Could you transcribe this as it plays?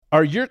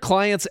Are your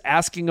clients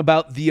asking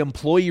about the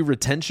employee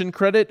retention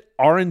credit,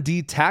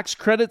 R&D tax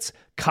credits,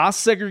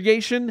 cost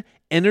segregation,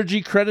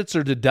 energy credits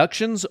or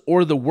deductions,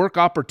 or the work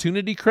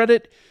opportunity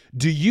credit?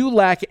 Do you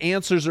lack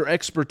answers or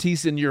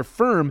expertise in your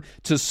firm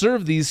to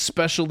serve these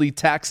specialty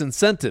tax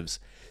incentives?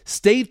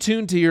 Stay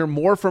tuned to hear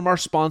more from our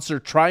sponsor,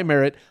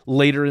 TriMerit,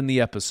 later in the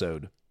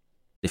episode.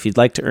 If you'd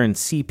like to earn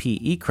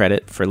CPE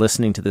credit for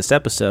listening to this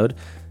episode,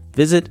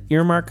 visit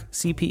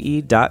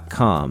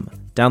earmarkcpe.com.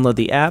 Download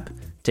the app,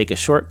 take a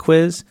short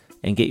quiz,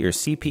 and get your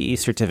CPE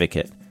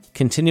certificate.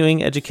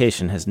 Continuing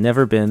education has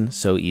never been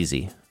so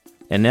easy.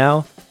 And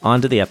now,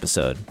 on to the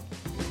episode.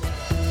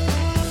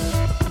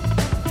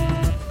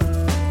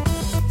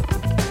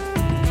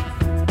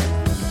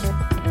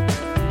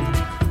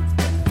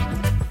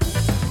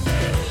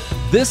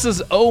 This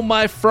is Oh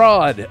My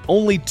Fraud.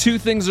 Only two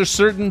things are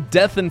certain,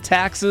 death and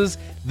taxes.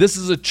 This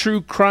is a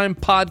true crime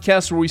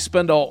podcast where we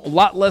spend a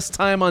lot less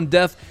time on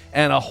death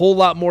and a whole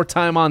lot more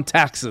time on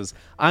taxes.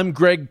 I'm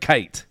Greg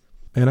Kite.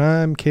 And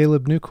I'm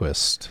Caleb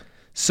Newquist.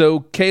 So,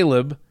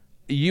 Caleb,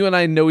 you and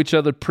I know each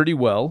other pretty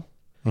well,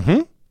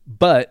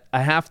 but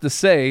I have to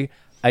say,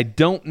 I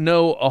don't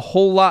know a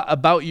whole lot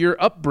about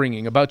your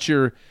upbringing, about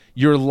your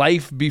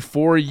life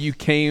before you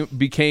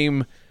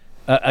became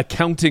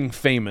accounting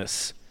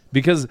famous.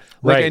 Because,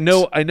 right. I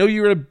know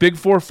you were at a Big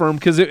Four firm,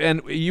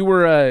 and you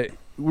were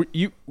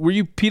you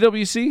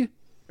PwC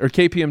or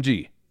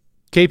KPMG?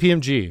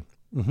 KPMG.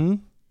 Mm-hmm.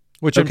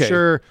 Which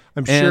Okay.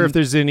 I'm sure if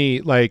there's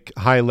any like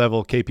high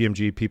level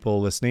KPMG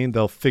people listening,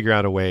 they'll figure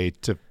out a way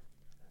to,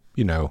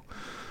 to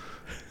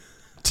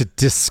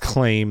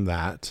disclaim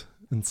that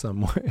in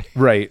some way.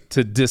 Right,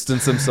 to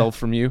distance himself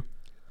from you.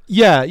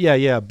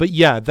 Yeah. But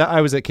yeah,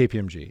 I was at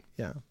KPMG.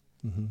 Yeah.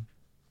 Mm-hmm.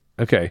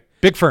 Okay.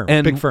 Big firm.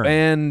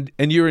 And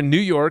you were in New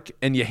York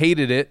and you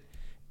hated it,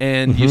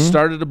 and you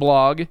started a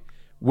blog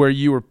where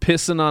you were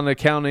pissing on the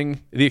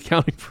accounting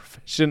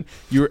profession.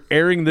 You were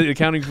airing the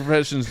accounting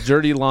profession's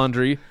dirty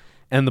laundry,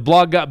 and the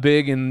blog got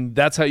big, and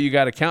that's how you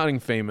got accounting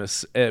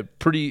famous.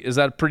 Is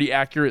that a pretty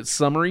accurate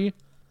summary?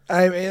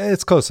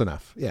 It's close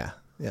enough. Yeah,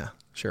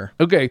 sure.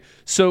 Okay,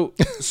 so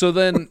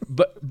then,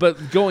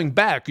 but going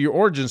back, your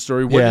origin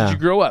story. Where did you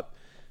grow up?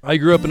 I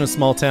grew up in a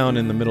small town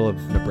in the middle of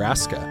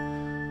Nebraska.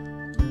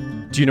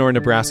 Do you know where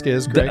Nebraska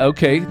is, Greg?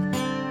 Okay,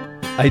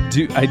 I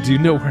do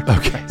know where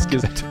Nebraska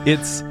is.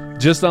 It's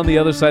just on the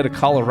other side of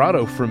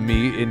Colorado from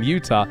me in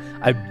Utah.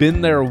 I've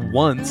been there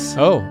once.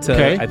 Oh,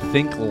 okay. I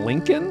think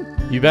Lincoln.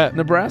 You bet.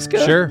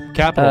 Nebraska? Sure,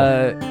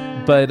 capital.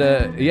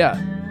 Yeah.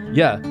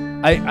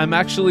 I'm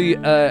actually,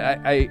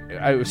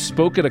 I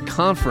spoke at a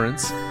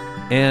conference,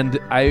 and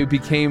I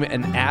became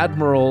an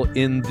admiral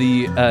in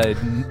the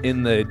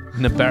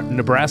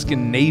Nebraska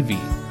Navy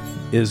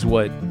is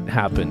what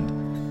happened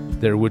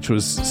there, which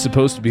was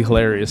supposed to be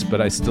hilarious, but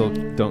I still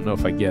don't know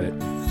if I get it.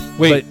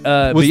 Wait,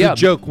 the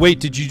joke,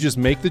 did you just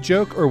make the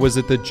joke, or was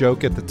it the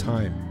joke at the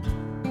time?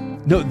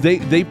 No,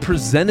 they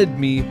presented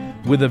me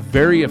with a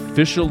very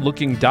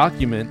official-looking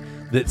document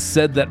that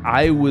said that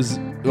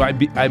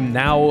I'm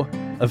now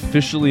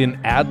officially an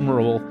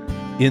admiral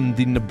in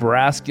the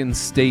Nebraskan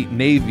State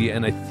Navy,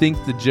 and I think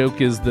the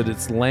joke is that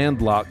it's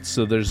landlocked,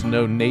 so there's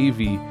no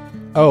Navy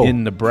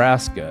in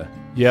Nebraska.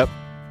 Yep.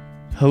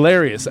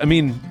 Hilarious. I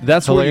mean,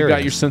 that's where you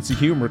got your sense of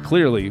humor,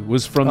 clearly,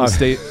 was from the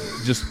state,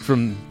 just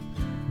from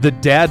the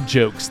dad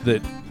jokes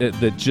that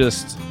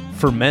just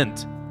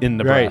ferment in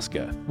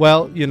Nebraska. Right.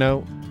 Well,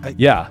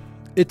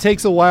 it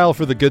takes a while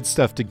for the good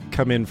stuff to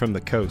come in from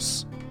the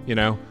coast,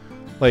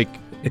 like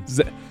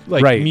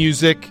right.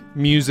 music,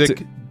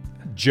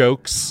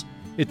 jokes.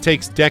 It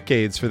takes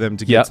decades for them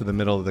to get to the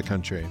middle of the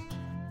country.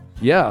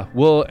 Yeah.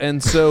 Well,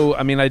 and so,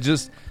 I mean, I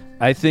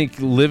think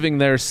living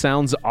there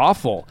sounds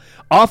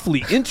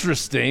awfully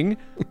interesting.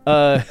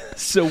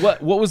 So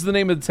what was the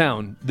name of the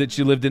town that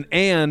you lived in?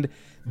 And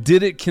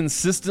did it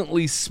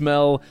consistently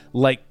smell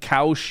like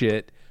cow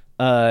shit?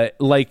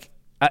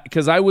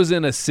 Because I was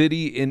in a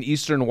city in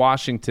Eastern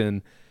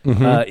Washington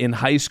in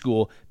high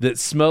school that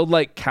smelled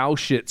like cow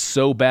shit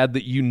so bad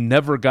that you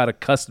never got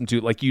accustomed to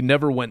it. Like, you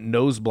never went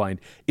nose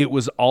blind. It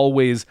was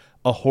always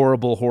a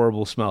horrible,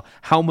 horrible smell.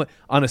 How much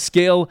on a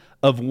scale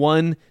of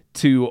 1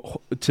 to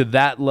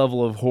that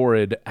level of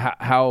horrid?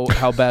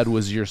 How bad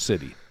was your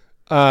city?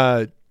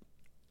 On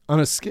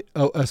a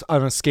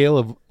scale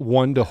of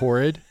 1 to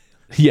horrid.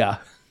 Yeah.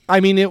 I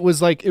mean, it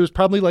was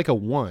probably like a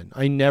 1.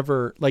 I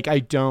never, I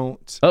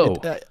don't. Oh.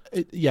 I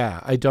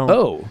don't.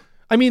 Oh.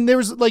 I mean,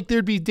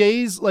 there'd be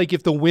days,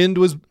 if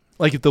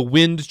the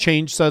wind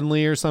changed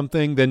suddenly or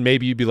something, then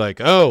maybe you'd be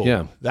like, oh,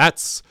 yeah,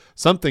 that's,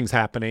 something's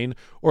happening.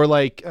 Or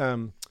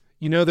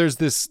there's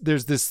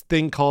this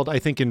thing called, I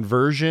think,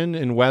 inversion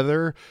in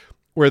weather,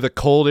 where the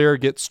cold air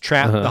gets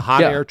trapped, the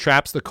hot air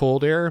traps the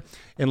cold air,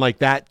 and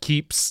that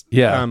keeps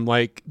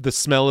the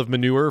smell of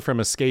manure from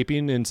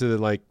escaping into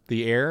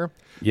the air.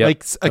 Yeah,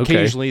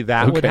 occasionally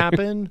that would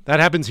happen.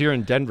 That happens here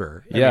in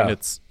Denver. I mean,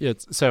 it's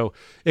so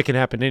it can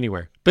happen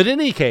anywhere. But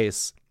in any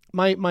case,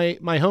 my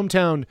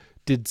hometown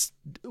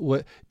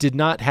did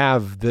not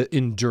have the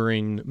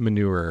enduring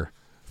manure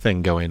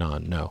thing going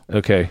on. No.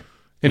 Okay.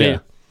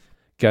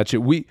 Gotcha.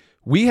 We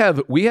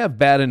have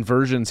bad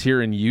inversions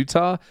here in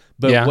Utah,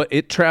 but what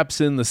it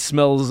traps in the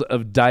smells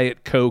of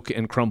Diet Coke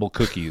and crumble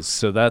cookies.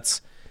 So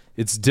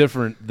it's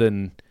different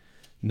than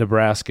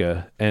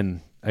Nebraska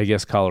and I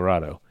guess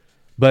Colorado.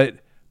 But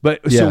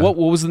so what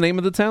was the name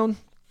of the town?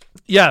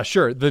 Yeah,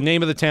 sure. The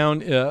name of the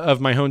town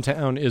of my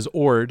hometown is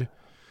Ord.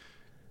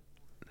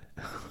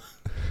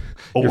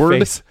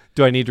 Ord?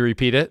 Do I need to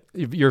repeat it?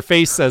 Your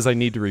face says I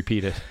need to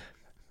repeat it.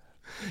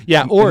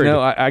 Yeah, Ord. No,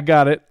 I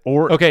got it.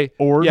 Okay.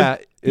 Ord.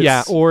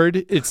 Yeah,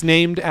 Ord. It's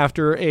named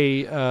after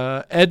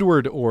a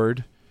Edward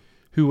Ord,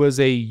 who was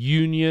a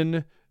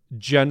Union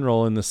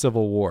general in the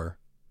Civil War.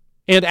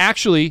 And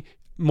actually,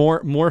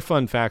 more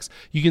fun facts.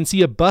 You can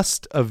see a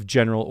bust of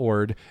General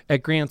Ord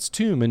at Grant's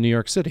Tomb in New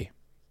York City.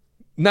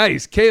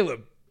 Nice,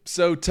 Caleb.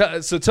 So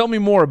tell me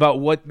more about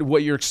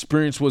what your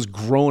experience was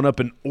growing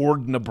up in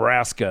Ord,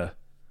 Nebraska.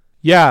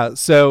 Yeah,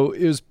 so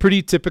it was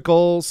pretty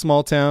typical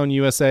small town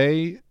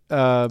USA.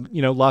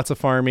 Lots of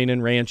farming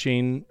and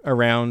ranching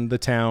around the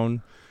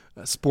town.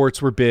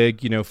 Sports were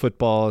big,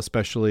 football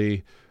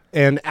especially,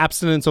 and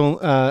abstinence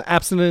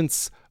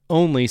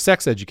only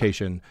sex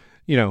education.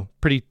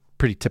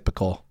 Pretty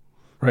typical.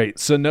 Right.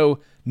 So no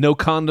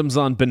condoms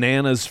on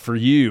bananas for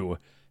you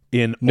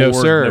in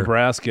Ord,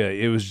 Nebraska.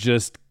 It was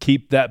just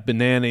keep that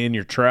banana in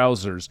your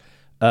trousers.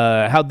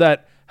 How'd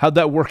that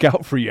work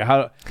out for you?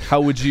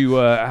 How would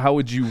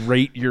you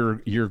rate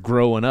your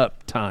growing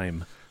up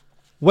time?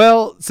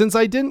 Well, since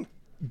I didn't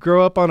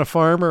grow up on a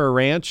farm or a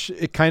ranch,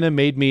 it kind of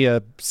made me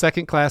a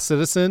second-class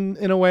citizen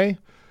in a way.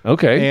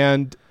 Okay.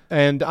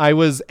 And I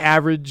was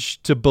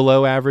average to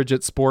below average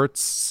at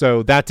sports,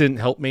 so that didn't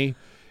help me.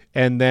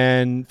 And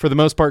then for the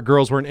most part,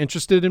 girls weren't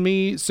interested in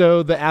me,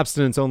 so the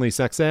abstinence-only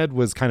sex ed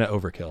was kind of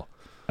overkill.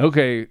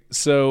 Okay,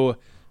 so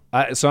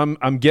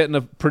I'm getting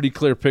a pretty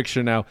clear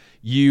picture now.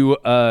 You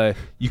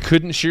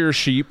couldn't shear a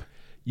sheep,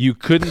 you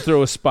couldn't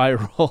throw a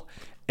spiral,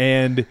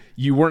 and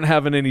you weren't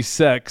having any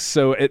sex.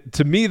 So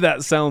to me,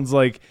 that sounds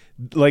like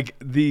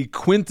the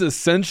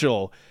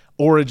quintessential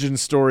origin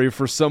story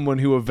for someone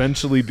who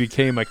eventually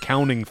became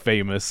accounting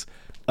famous.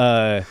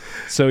 So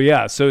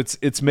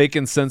it's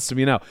making sense to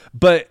me now.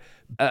 But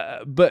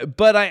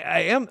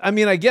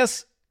I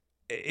guess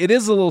it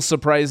is a little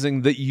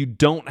surprising that you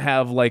don't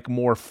have like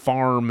more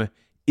farm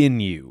in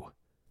you.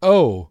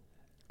 Oh,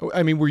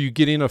 I mean, were you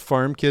getting a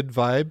farm kid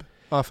vibe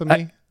off of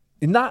me?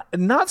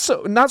 Not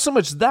so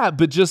much that,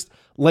 but just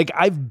like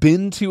I've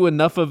been to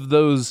enough of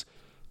those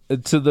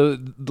to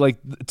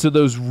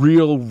those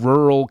real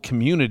rural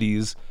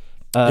communities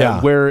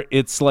where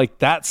it's like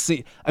that.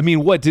 I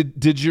mean, what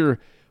did your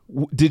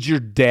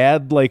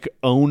dad like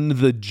own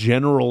the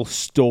general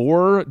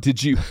store?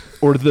 Did you,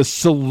 or the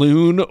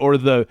saloon, or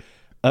the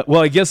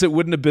well, I guess it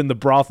wouldn't have been the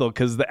brothel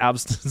because the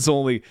abstinence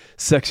only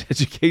sex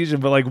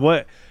education, but like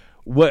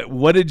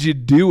what did you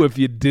do if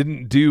you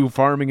didn't do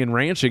farming and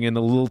ranching in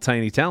a little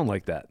tiny town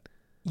like that?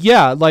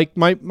 Yeah, like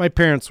my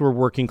parents were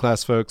working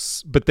class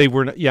folks, but they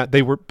were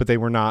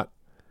not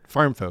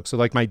farm folks. So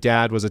like my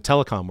dad was a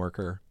telecom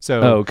worker.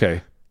 So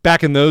okay.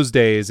 Back in those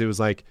days, it was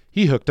like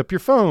he hooked up your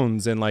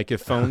phones, and like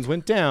if phones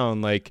went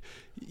down, like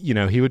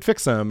he would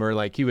fix them, or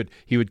like he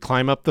would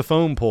climb up the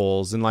phone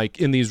poles, and like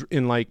in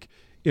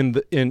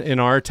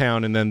our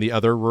town, and then the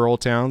other rural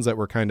towns that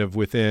were kind of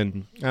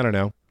within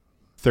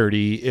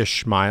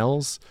 30-ish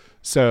miles.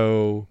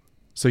 So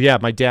yeah,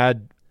 my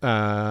dad.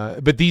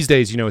 But these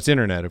days, it's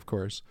internet, of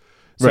course.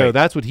 So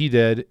that's what he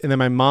did, and then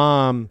my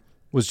mom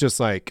was just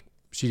like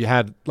she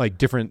had like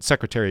different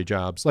secretary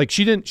jobs. Like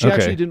she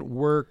actually didn't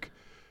work.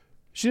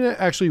 She didn't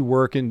actually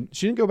work, and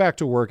she didn't go back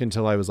to work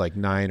until I was like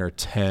 9 or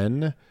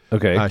 10.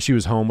 Okay. She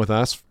was home with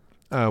us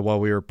while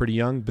we were pretty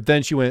young. But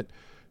then she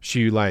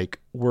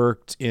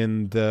worked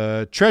in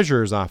the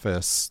treasurer's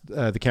office,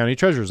 the county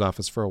treasurer's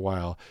office for a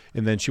while.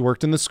 And then she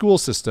worked in the school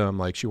system.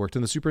 Like she worked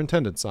in the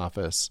superintendent's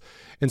office.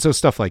 And so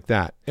stuff like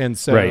that. And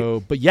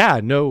so, but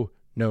yeah, no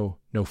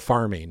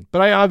farming.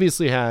 But I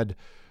obviously had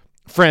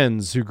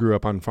friends who grew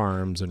up on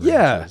farms and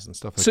ranches and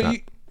stuff like that. So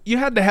you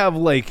had to have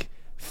like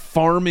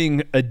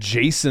farming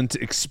adjacent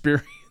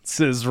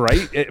experiences,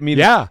 right? I mean,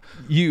 yeah,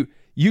 you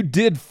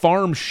did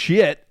farm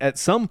shit at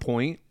some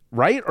point,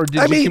 right? Or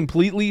did you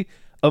completely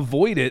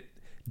avoid it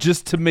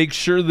just to make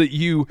sure that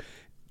you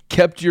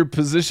kept your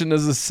position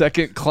as a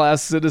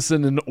second-class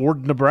citizen in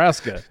Ord,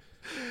 Nebraska?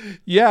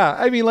 Yeah,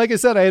 I mean, like I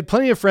said, I had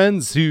plenty of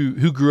friends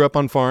who grew up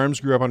on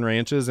farms, grew up on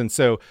ranches, and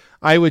so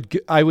I would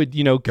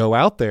go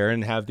out there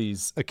and have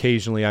these.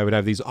 Occasionally, I would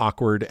have these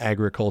awkward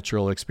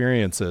agricultural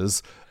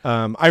experiences.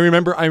 I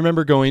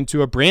remember going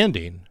to a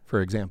branding,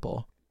 for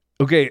example.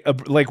 Okay,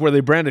 like where they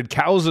branded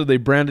cows, or they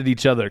branded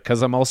each other?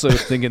 Because I'm also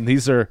thinking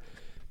these are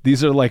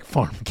like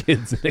farm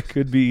kids, and it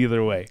could be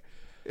either way.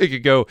 It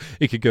could go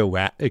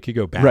bad.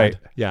 Right.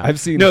 Yeah.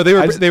 I've seen. No,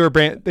 they were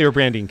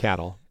branding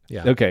cattle.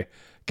 Yeah. Okay.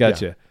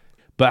 Gotcha. Yeah.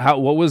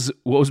 But what was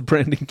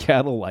branding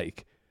cattle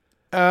like?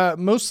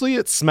 Mostly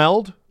it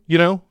smelled,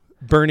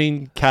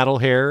 burning cattle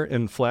hair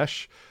and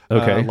flesh.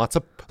 Okay. Lots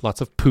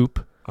of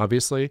poop,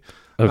 obviously.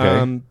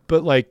 Okay.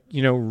 But like,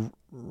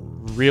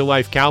 real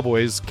life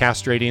cowboys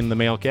castrating the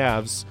male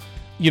calves,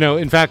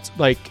 in fact,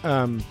 like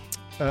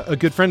a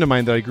good friend of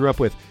mine that I grew up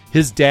with,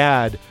 his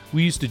dad,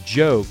 we used to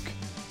joke,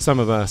 some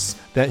of us,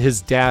 that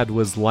his dad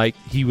was like,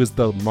 he was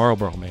the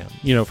Marlboro Man,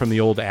 from the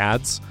old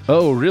ads.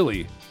 Oh,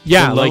 really?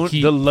 Yeah,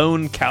 the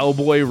lone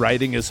cowboy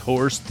riding his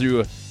horse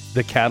through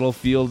the cattle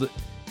field,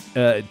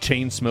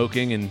 chain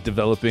smoking and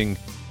developing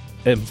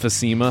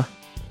emphysema.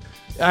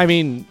 I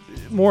mean,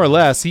 more or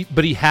less.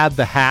 But he had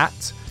the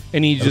hat,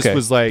 and he just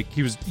was like,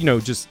 he was,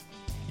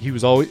 he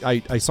was always.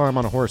 I saw him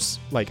on a horse.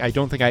 Like, I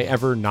don't think I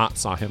ever not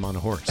saw him on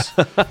a horse,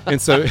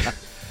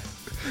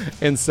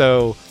 and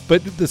so,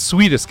 but the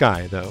sweetest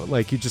guy though,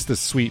 like he's just a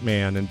sweet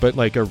man, but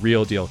like a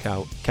real deal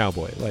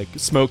cowboy. Like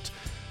smoked.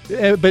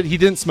 But he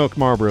didn't smoke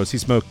Marlboros. He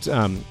smoked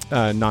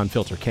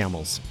non-filter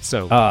Camels.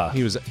 So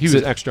he was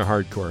extra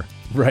hardcore.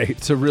 Right,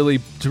 to really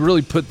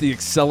put the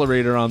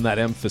accelerator on that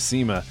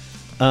emphysema.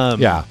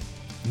 Yeah,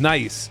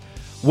 nice.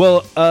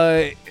 Well,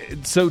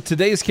 so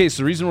today's case,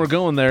 the reason we're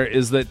going there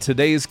is that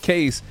today's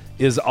case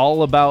is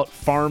all about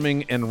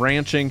farming and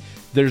ranching.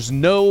 There's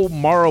no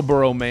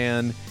Marlboro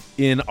Man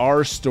in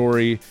our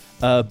story,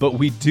 but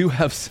we do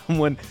have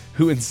someone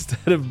who,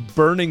 instead of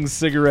burning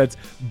cigarettes,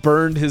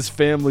 burned his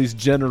family's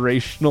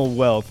generational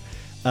wealth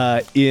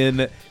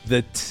in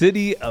the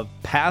city of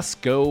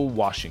Pasco,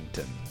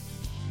 Washington.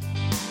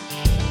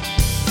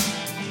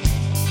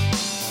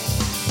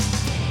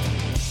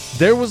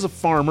 There was a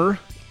farmer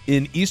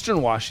in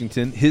eastern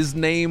Washington. His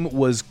name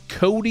was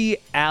Cody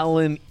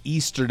Allen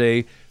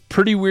Easterday.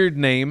 Pretty weird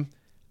name.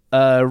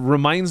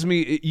 Reminds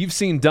me, you've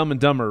seen Dumb and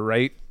Dumber,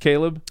 right,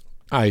 Caleb?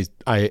 I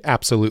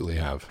absolutely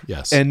have,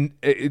 yes. And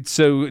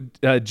so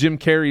Jim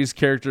Carrey's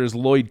character is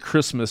Lloyd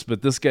Christmas,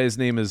 but this guy's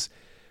name is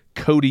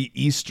Cody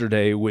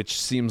Easterday, which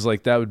seems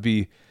like that would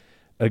be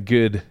a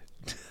good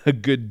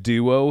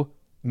duo,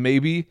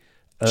 maybe.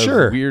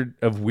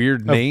 Of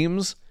weird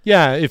names.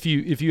 Yeah, if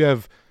you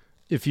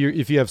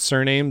have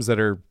surnames that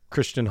are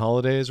Christian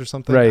holidays or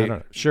something, right? I don't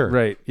know. Sure,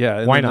 right? Yeah.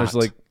 And why then not? There's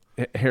like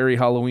Harry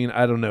Halloween.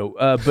 I don't know.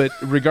 But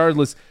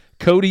regardless,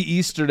 Cody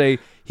Easterday,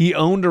 he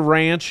owned a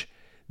ranch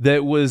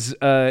that was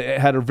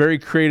had a very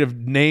creative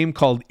name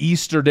called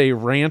Easterday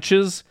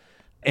Ranches,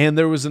 and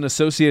there was an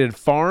associated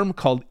farm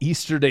called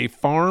Easterday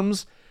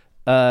Farms,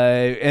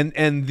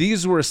 and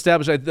these were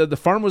established. The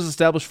farm was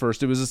established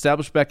first. It was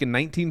established back in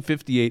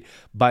 1958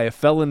 by a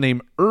fellow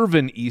named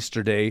Irvin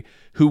Easterday,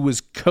 who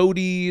was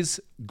Cody's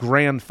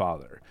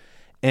grandfather.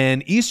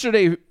 And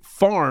Easterday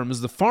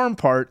Farms, the farm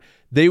part,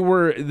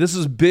 this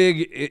is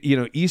big,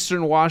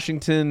 Eastern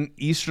Washington,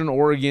 Eastern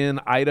Oregon,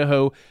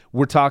 Idaho.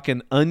 We're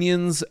talking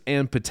onions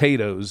and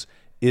potatoes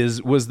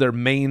was their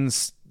main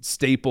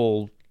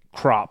staple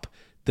crop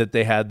that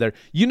they had there.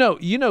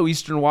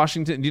 Eastern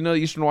Washington. Do you know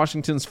Eastern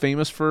Washington's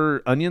famous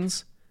for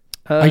onions?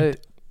 I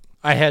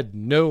had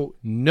no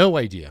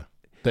idea.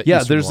 I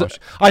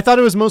thought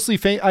it was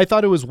mostly I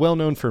thought it was well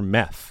known for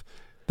meth.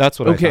 That's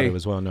what I thought it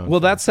was well known. Well,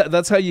 for.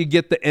 that's how you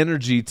get the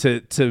energy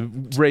to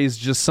raise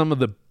just some of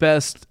the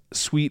best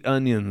sweet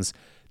onions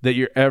that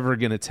you're ever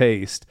going to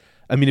taste.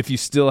 I mean, if you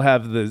still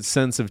have the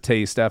sense of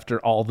taste after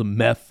all the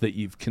meth that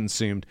you've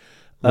consumed.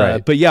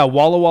 Right. But yeah,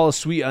 Walla Walla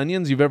sweet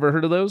onions. You've ever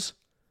heard of those?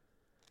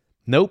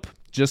 Nope.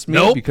 Just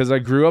me because I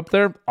grew up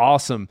there.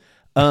 Awesome.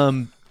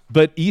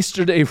 But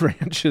Easterday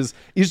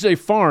Easterday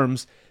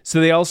Farms.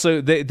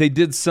 So they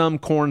did some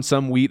corn,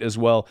 some wheat as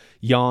well.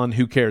 Yawn.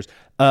 Who cares?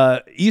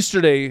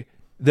 Easterday.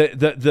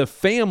 The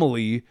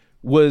family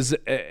was,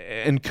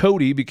 and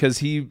Cody, because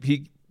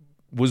he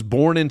was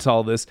born into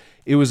all this,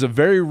 it was a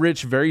very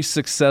rich, very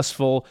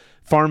successful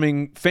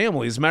farming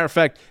family. As a matter of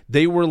fact,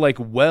 they were like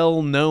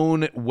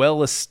well-known,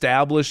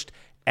 well-established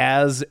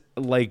as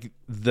like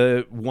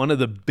one of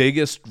the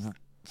biggest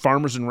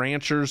farmers and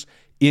ranchers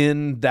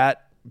in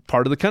that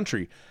part of the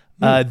country.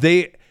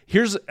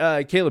 Here's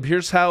Caleb,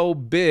 here's how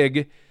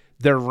big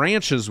their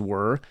ranches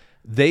were.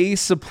 They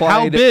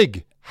supplied...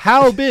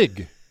 How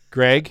big,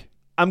 Greg?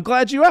 I'm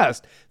glad you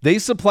asked. They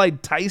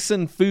supplied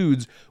Tyson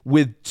Foods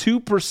with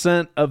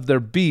 2% of their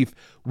beef,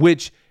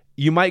 which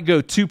you might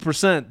go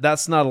 2%.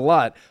 That's not a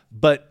lot,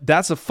 but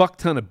that's a fuck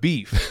ton of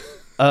beef.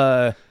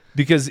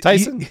 Because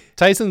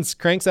Tyson's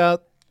cranks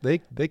out.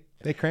 They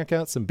crank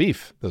out some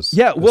beef. Those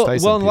a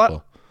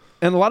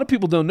lot of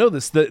people don't know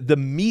this. The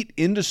meat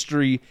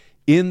industry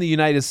in the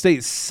United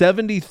States,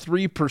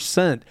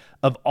 73%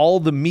 of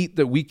all the meat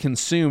that we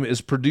consume is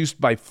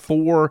produced by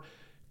 4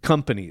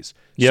 companies.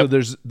 Yep.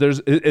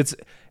 So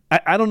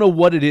I don't know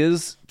what it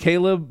is,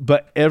 Caleb,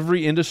 but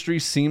every industry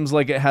seems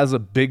like it has a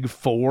big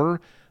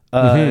 4.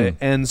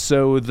 And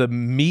so the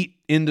meat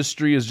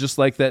industry is just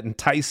like that, and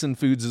Tyson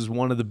Foods is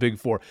one of the big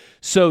 4.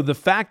 So the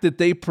fact that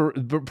they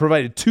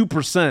provided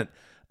 2%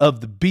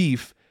 of the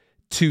beef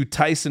to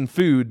Tyson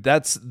Food,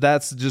 that's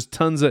just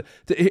tons of...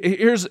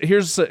 Here's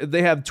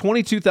they have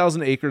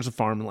 22,000 acres of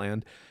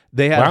farmland.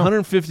 They had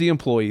 150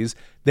 employees.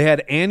 They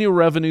had annual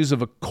revenues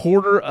of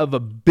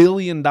 $250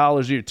 million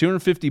a year.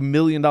 $250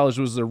 million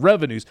was their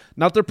revenues,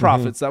 not their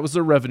profits. That was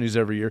their revenues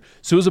every year.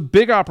 So it was a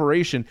big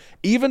operation,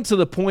 even to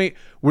the point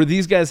where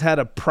these guys had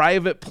a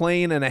private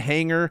plane and a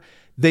hangar.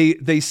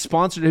 They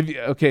sponsored...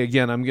 Okay,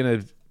 again, I'm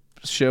going to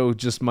show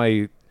just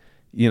my,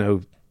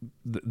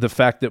 the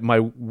fact that my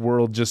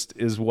world just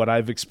is what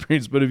I've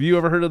experienced. But have you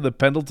ever heard of the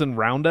Pendleton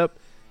Roundup?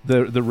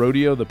 The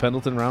rodeo, the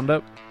Pendleton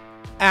Roundup?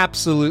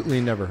 Absolutely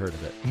never heard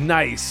of it.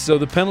 Nice. So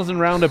the Pendleton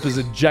Roundup is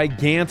a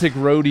gigantic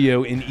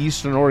rodeo in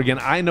Eastern Oregon.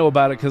 I know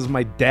about it because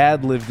my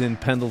dad lived in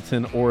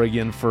Pendleton,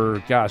 Oregon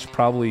for,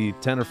 probably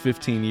 10 or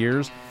 15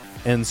 years.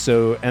 And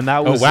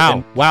that was...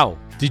 Oh, wow.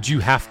 Did you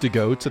have to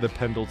go to the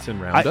Pendleton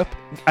Roundup?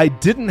 I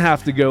didn't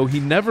have to go. He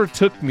never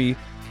took me.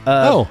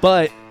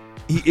 But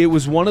it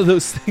was one of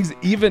those things,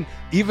 even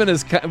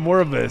as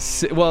more of a...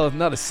 Well,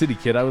 not a city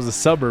kid. I was a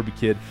suburb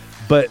kid.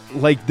 But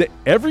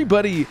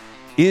everybody...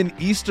 in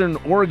Eastern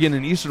Oregon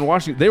and Eastern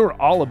Washington, they were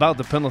all about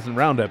the Pendleton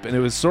Roundup, and it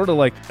was sort of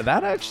like,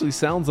 that actually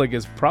sounds like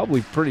it's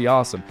probably pretty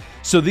awesome.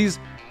 So the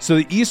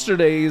Easter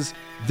days,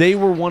 they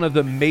were one of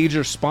the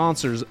major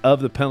sponsors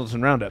of the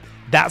Pendleton Roundup.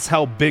 That's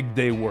how big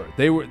they were.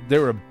 They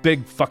were a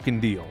big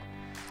fucking deal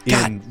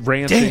in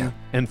ranching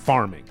and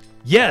farming.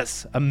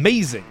 Yes,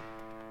 amazing.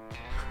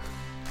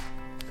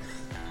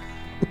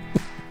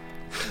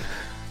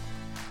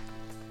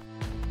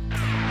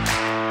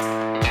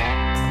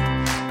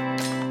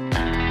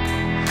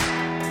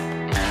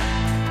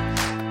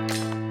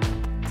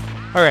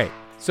 All right,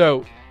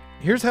 so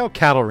here's how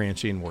cattle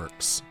ranching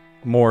works,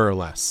 more or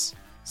less.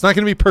 It's not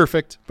going to be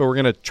perfect, but we're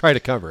going to try to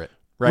cover it,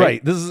 right?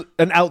 Right. This is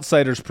an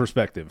outsider's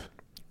perspective.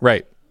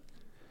 Right.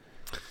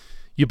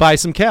 You buy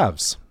some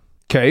calves.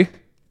 Okay.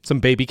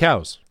 Some baby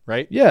cows,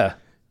 right? Yeah.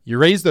 You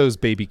raise those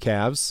baby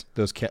calves,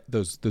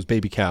 those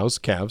baby calves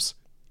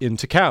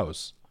into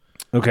cows.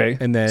 Okay.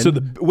 And then so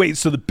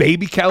the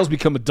baby cows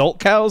become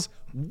adult cows?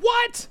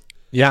 What?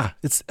 Yeah.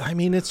 It's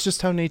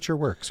just how nature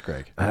works,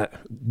 Greg.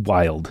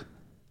 Wild.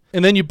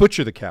 And then you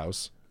butcher the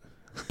cows,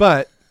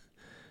 but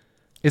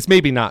it's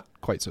maybe not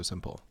quite so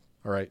simple.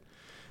 All right.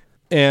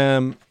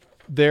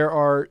 There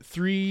are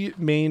 3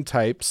 main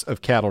types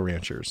of cattle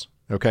ranchers.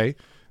 Okay.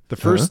 The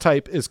first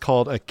type is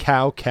called a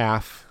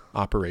cow-calf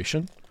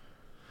operation.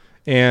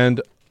 And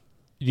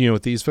you know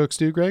what these folks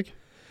do, Greg?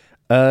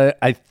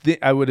 I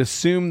would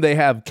assume they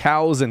have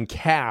cows and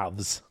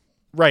calves.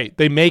 Right.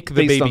 They make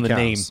the based baby on the cows.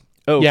 name.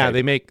 Oh, okay. Yeah,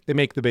 they make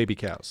the baby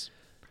cows.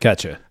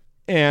 Gotcha.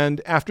 And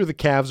after the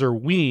calves are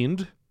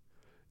weaned,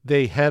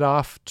 they head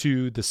off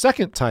to the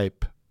second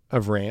type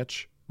of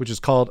ranch, which is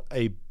called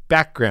a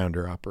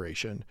backgrounder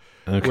operation.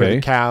 Okay. Where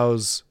the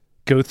cows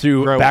go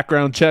through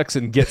background checks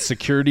and get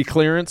security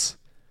clearance.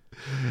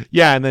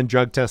 Yeah, and then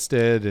drug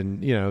tested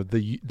and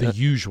the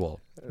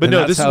usual. But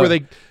no, this is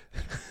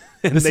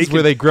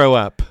where they grow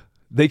up.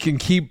 They can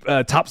keep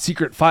top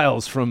secret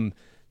files from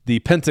the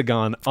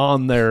Pentagon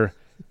on their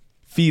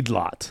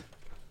feedlot.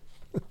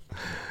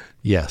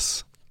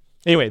 Yes.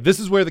 Anyway, this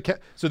is where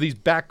so these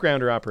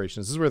backgrounder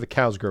operations, this is where the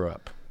cows grow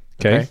up.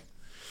 Okay.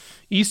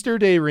 Easter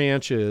Day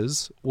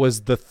Ranches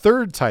was the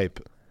third type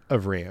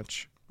of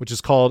ranch, which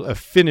is called a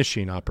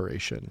finishing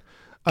operation,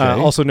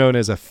 also known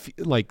as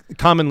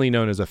commonly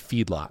known as a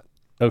feedlot.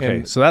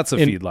 Okay, so that's a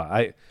feedlot.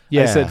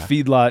 I said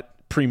feedlot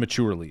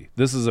prematurely.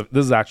 This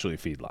is actually a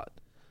feedlot.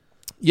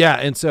 Yeah,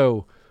 and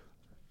so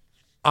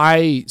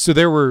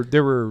there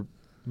were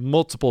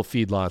multiple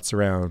feedlots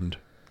around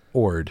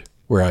Ord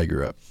where I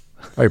grew up.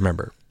 I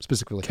remember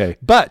specifically. Okay.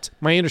 But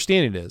my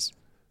understanding is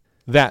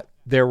that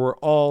there were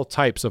all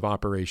types of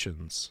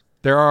operations.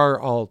 There are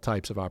all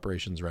types of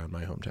operations around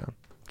my hometown.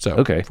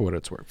 So for what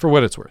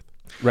it's worth.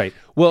 Right.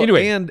 Well,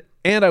 anyway, and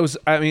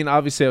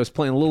obviously I was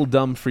playing a little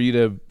dumb for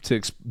you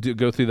to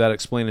go through that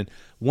explaining.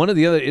 One of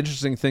the other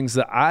interesting things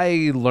that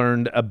I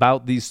learned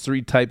about these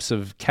 3 types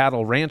of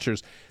cattle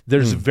ranchers,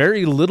 there's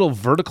very little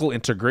vertical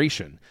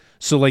integration.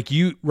 So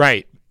you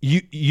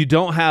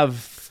don't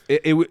have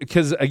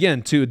because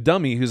again, to a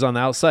dummy who's on the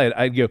outside,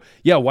 I'd go,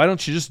 yeah, why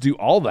don't you just do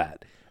all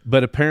that?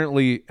 But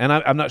apparently, and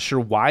I'm not sure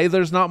why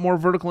there's not more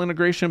vertical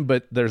integration,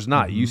 but there's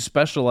not. Mm-hmm. You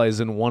specialize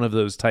in one of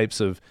those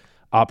types of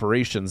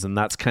operations, and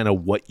that's kind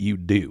of what you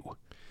do.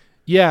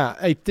 Yeah,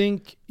 I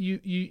think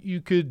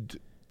you could,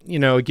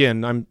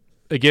 again, I'm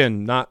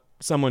not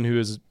someone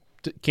who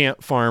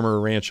can't farm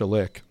or ranch a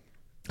lick.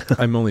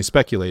 I'm only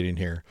speculating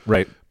here.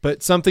 Right.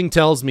 But something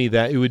tells me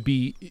that it would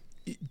be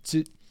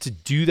to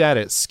do that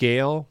at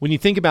scale. When you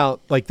think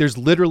about there's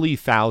literally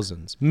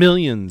thousands,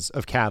 millions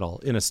of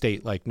cattle in a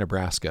state like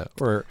Nebraska,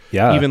 or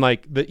even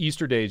the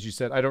Easter days you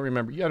said, I don't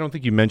remember. I don't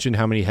think you mentioned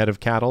how many head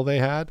of cattle they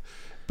had,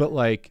 but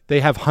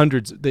they have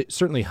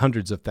certainly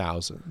hundreds of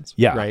thousands.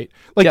 Yeah. Right.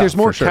 There's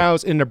more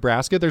cows in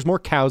Nebraska. There's more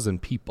cows than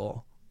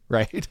people.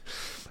 Right.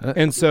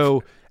 And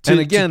so,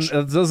 it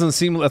doesn't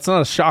seem, that's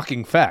not a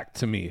shocking fact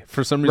to me.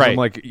 For some reason, I'm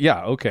like,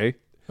 yeah, okay.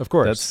 Of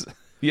course.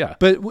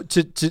 But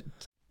to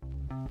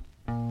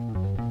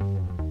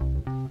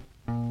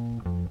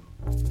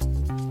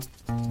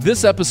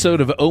This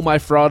episode of Oh My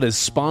Fraud is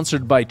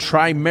sponsored by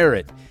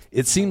Tri-Merit.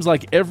 It seems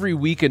like every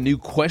week a new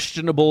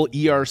questionable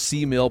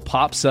ERC mill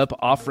pops up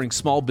offering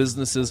small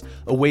businesses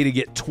a way to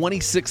get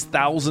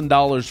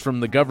 $26,000 from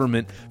the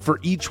government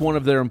for each one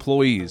of their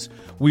employees.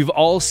 We've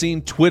all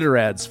seen Twitter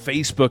ads,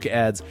 Facebook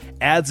ads,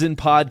 ads in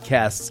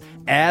podcasts,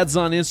 ads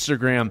on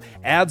Instagram,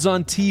 ads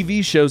on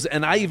TV shows,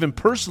 and I even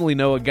personally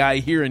know a guy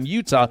here in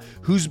Utah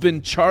who's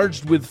been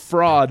charged with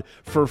fraud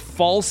for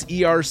false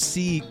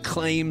ERC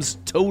claims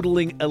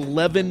totaling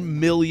 $11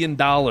 million.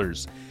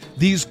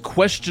 These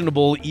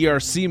questionable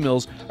ERC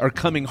mills are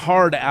coming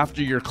hard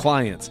after your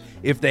clients.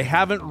 If they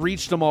haven't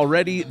reached them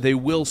already, they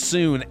will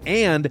soon.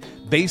 And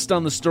based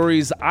on the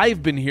stories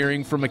I've been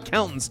hearing from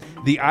accountants,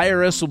 the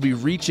IRS will be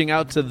reaching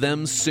out to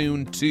them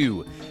soon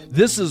too.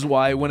 This is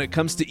why when it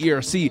comes to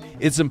ERC,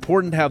 it's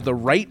important to have the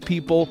right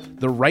people,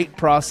 the right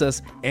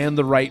process, and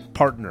the right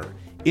partner.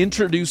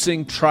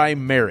 Introducing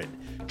TriMerit.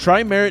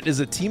 TriMerit is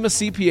a team of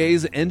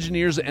CPAs,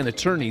 engineers, and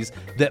attorneys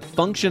that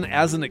function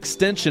as an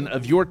extension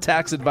of your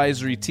tax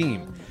advisory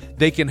team.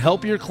 They can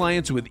help your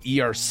clients with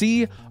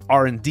ERC,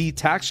 R&D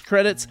tax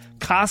credits,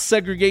 cost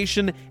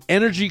segregation,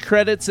 energy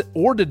credits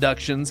or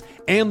deductions,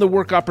 and the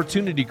work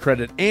opportunity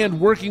credit.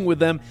 And working with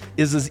them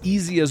is as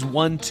easy as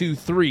 1, 2,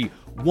 3.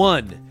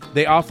 1,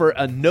 they offer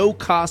a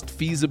no-cost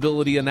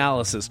feasibility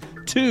analysis.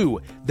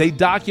 2, they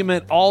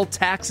document all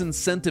tax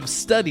incentive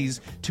studies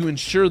to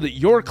ensure that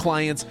your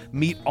clients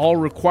meet all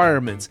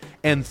requirements.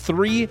 And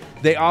 3,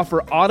 they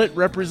offer audit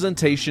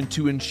representation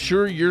to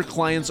ensure your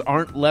clients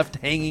aren't left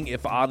hanging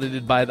if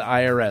audited by the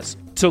IRS.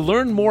 To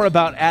learn more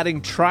about adding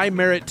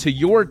TriMerit to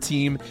your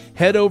team,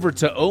 head over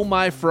to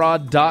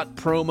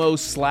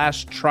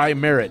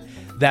ohmyfraud.promo/TriMerit.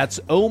 That's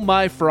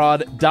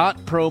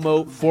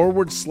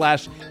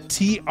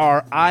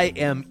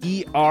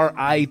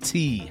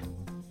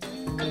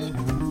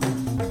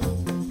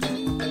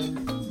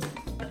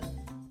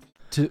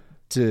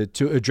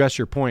To address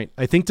your point,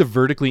 I think to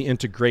vertically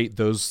integrate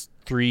those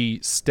 3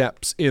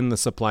 steps in the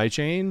supply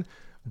chain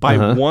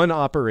by one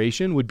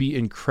operation would be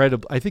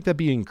incredible. I think that'd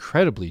be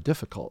incredibly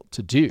difficult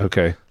to do.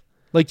 Okay.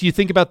 Like, do you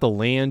think about the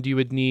land you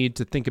would need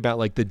to think about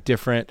like the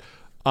different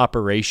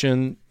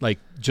operation, like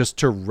just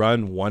to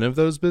run one of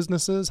those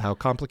businesses, how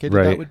complicated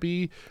that would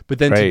be, but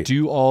then to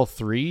do all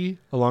 3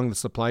 along the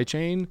supply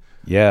chain.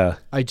 Yeah.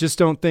 I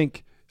don't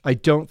think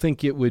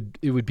it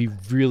would be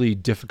really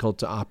difficult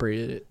to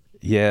operate it.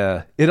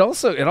 Yeah. It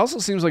also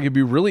seems like it'd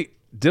be really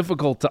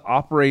difficult to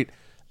operate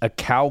a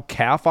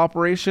cow-calf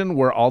operation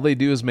where all they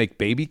do is make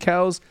baby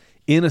cows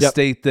in a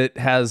state that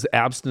has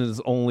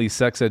abstinence-only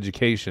sex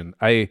education.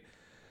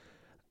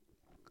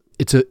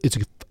 It's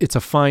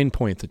a fine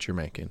point that you're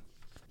making.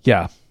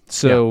 Yeah.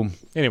 So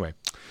anyway,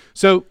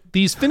 so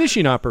these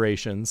finishing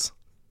operations,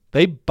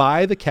 they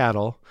buy the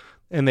cattle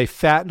and they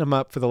fatten them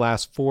up for the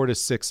last 4 to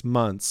 6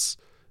 months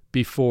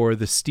before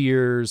the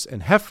steers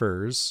and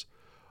heifers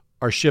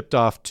are shipped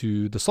off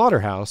to the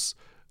slaughterhouse,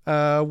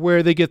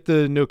 where they get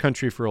the No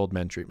Country for Old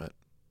Men treatment.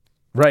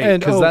 Right,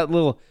 because that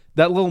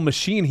little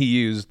machine he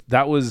used,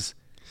 that was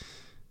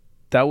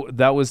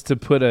to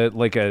put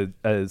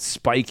a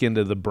spike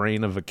into the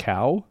brain of a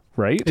cow,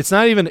 right? It's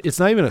not even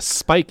a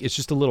spike. It's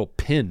just a little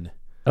pin.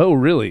 Oh,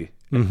 really?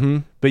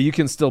 Mm-hmm. But you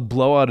can still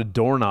blow out a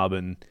doorknob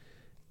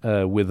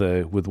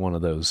with one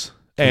of those.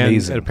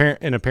 Amazing.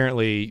 And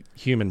apparently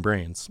human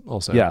brains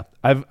also. Yeah,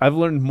 I've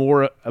learned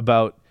more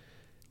about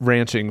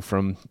ranching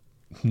from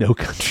No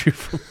Country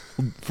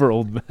for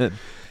Old Men.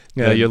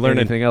 Yeah, you're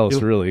learning anything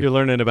else, really. You're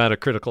learning about a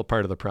critical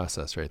part of the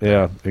process right there.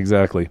 Yeah,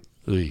 exactly.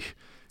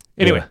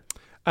 Anyway,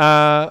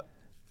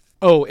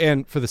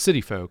 and for the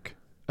city folk,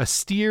 a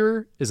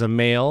steer is a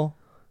male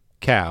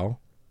cow,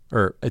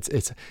 or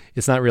it's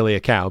not really a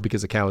cow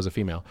because a cow is a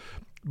female,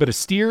 but a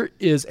steer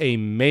is a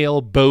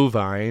male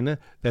bovine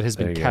that has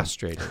been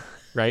castrated,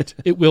 right?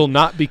 It will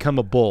not become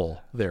a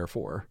bull,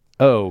 therefore.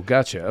 Oh,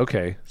 gotcha.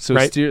 Okay, so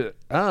steer.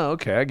 Oh,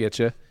 okay, I get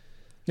you.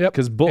 Yep.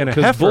 Because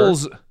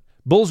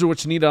bulls are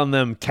what you need on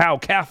them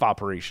cow-calf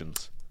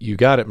operations. You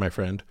got it, my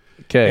friend.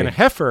 Okay. And a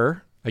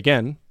heifer,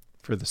 again,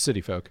 for the city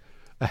folk,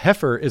 a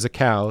heifer is a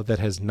cow that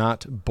has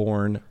not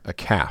born a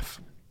calf.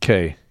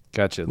 Okay,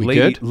 gotcha.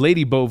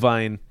 Lady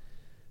bovine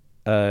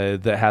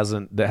that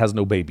has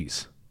no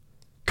babies.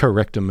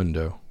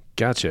 Correctamundo.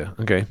 Gotcha.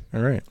 Okay.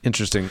 All right.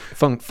 Interesting.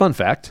 Fun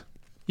fact.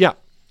 Yeah.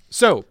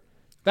 So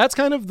that's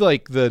kind of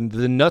like the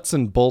nuts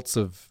and bolts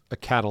of a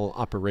cattle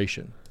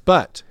operation.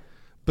 But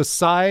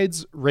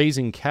besides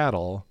raising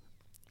cattle,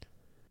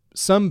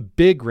 some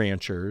big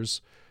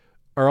ranchers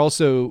are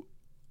also,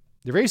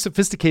 they're very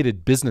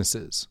sophisticated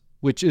businesses,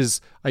 which is,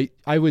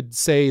 I would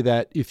say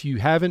that if you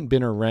haven't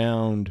been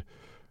around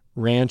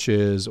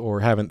ranches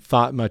or haven't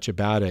thought much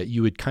about it,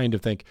 you would kind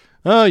of think,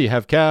 oh, you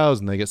have cows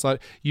and they get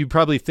slaughtered. You'd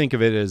probably think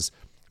of it as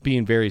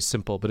being very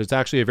simple, but it's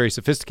actually a very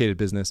sophisticated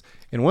business.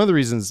 And one of the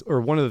reasons, or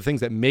one of the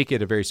things that make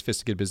it a very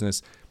sophisticated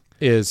business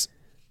is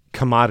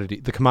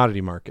the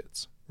commodity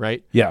markets,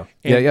 right? Yeah.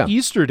 And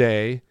Easter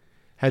Day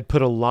had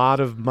put a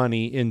lot of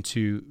money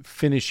into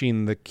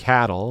finishing the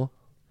cattle,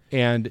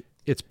 and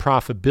its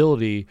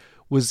profitability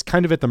was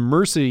kind of at the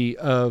mercy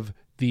of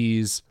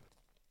these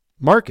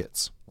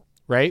markets,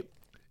 right?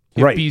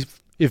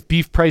 If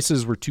beef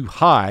prices were too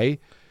high,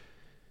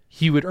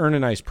 he would earn a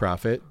nice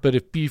profit. But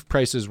if beef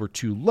prices were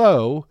too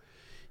low,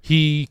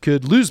 he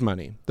could lose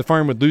money. The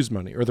farm would lose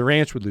money, or the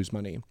ranch would lose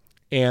money.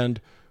 And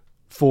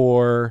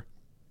for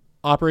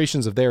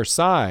operations of their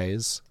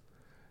size,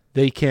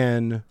 they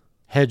can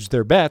hedge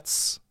their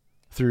bets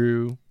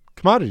through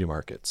commodity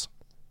markets.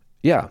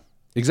 Yeah,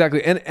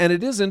 exactly. And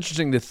it is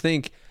interesting to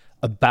think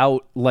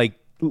about like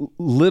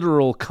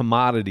literal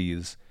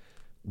commodities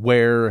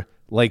where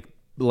like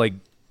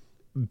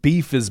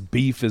beef is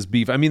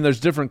beef. I mean, there's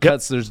different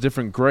cuts, there's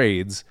different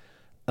grades,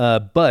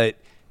 but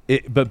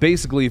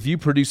basically, if you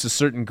produce a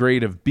certain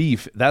grade of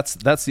beef, that's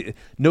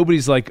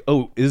nobody's like,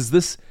 oh, is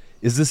this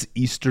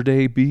Easter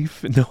Day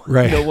beef?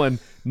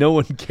 No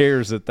one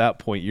cares at that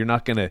point. You're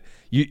not gonna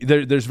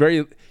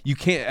you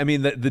can't. I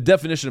mean, the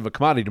definition of a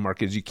commodity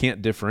market is you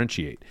can't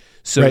differentiate.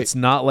 So it's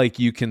not like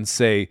you can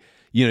say,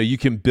 you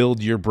can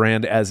build your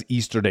brand as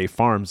Easter Day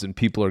Farms and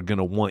people are going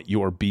to want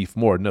your beef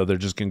more. No, they're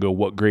just going to go,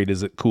 what grade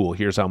is it? Cool.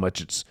 Here's how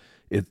much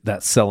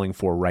that's selling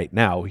for right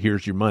now.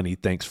 Here's your money.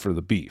 Thanks for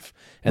the beef.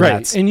 And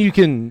and you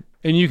can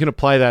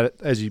apply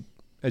that as you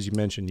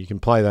mentioned, you can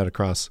apply that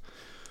across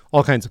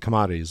all kinds of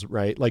commodities,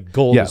 right? Like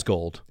gold is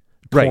gold.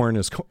 Corn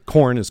is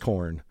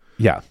corn.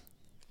 Yeah.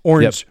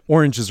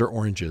 Oranges are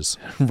oranges.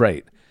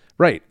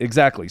 Right,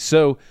 exactly.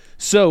 So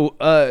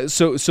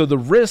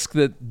the risk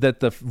that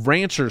the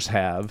ranchers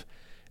have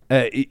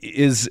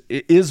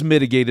is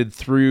mitigated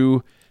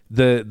through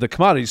the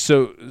commodities.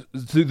 So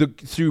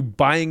through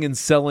buying and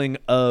selling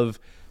of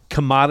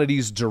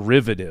commodities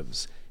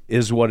derivatives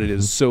is what it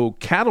is. So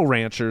cattle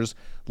ranchers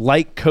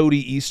like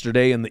Cody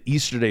Easterday and the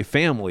Easterday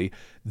family,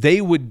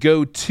 they would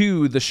go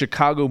to the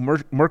Chicago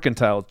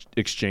Mercantile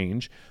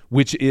Exchange,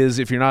 which is,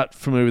 if you're not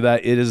familiar with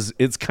that,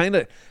 it's kind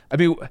of, I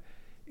mean,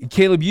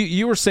 Caleb,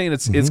 you were saying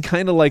it's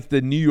kind of like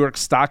the New York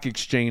Stock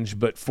Exchange,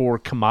 but for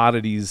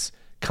commodities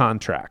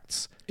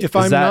contracts. If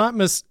I'm not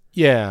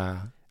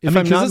mistaken,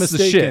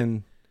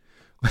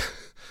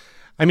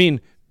 I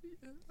mean,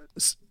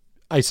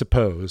 I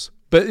suppose,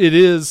 but it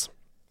is.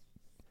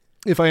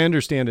 If I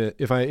understand it,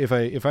 if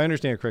I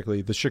understand it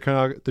correctly, the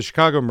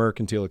Chicago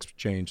Mercantile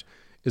Exchange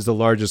is the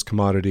largest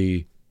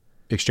commodity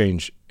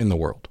exchange in the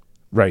world.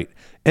 Right.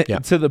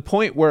 And to the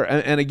point where,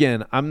 and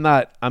again, I'm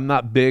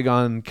not big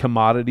on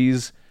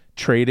commodities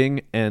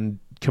trading and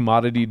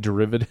commodity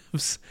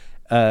derivatives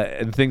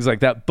and things like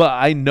that, but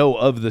I know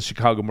of the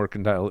Chicago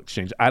Mercantile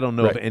Exchange. I don't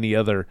know of any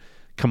other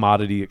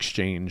commodity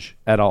exchange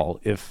at all.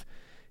 If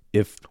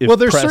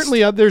there's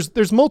certainly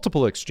there's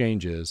multiple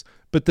exchanges,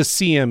 but the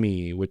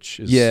CME, which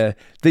is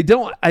they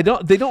don't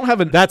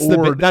have an that's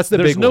ORD. That's the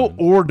there's big no one.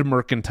 ORD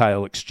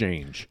Mercantile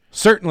Exchange.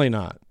 Certainly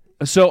not.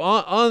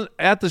 So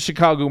at the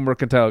Chicago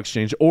Mercantile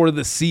Exchange, or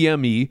the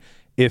CME,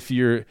 if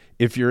you're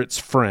its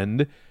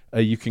friend,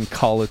 you can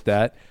call it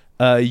that.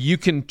 You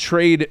can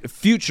trade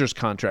futures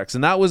contracts,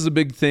 and that was a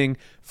big thing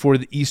for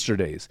the Easter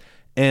days.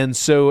 And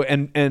so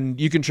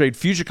and you can trade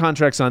future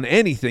contracts on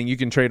anything. You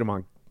can trade them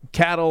on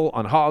cattle,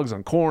 on hogs,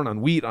 on corn, on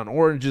wheat, on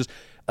oranges,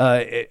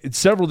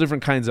 several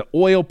different kinds of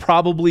oil,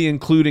 probably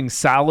including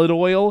salad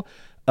oil.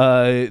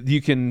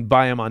 You can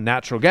buy them on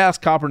natural gas,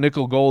 copper,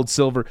 nickel, gold,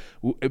 silver,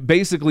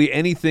 basically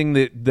anything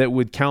that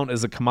would count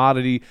as a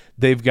commodity.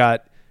 They've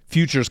got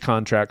futures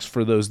contracts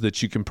for those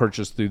that you can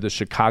purchase through the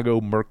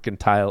Chicago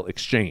Mercantile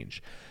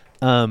Exchange.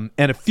 And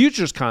a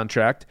futures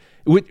contract,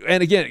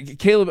 and again,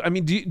 Caleb, I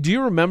mean, do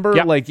you remember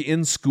like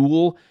in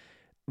school,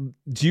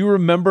 do you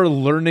remember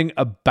learning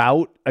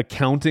about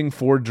accounting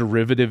for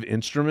derivative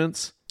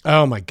instruments?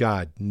 Oh my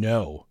God,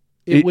 no.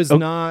 It was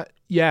not.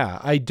 Yeah,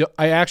 I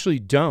actually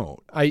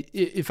don't. I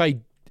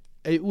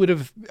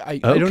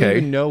don't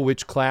even know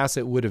which class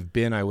it would have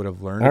been. I would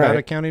have learned about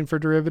accounting for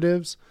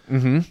derivatives.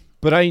 Mm-hmm.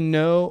 But I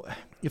know,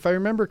 if I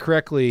remember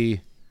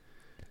correctly,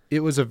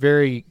 it was a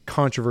very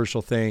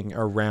controversial thing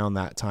around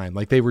that time.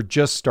 Like they were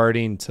just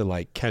starting to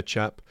like catch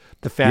up.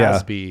 The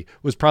FASB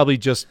was probably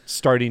just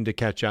starting to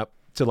catch up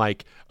to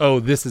like,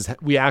 oh,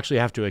 we actually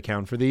have to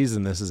account for these,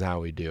 and this is how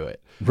we do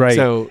it. Right.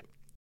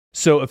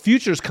 So a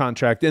futures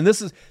contract, and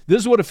this is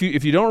what if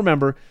you don't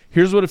remember,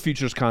 here's what a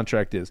futures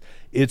contract is.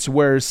 It's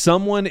where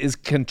someone is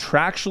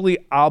contractually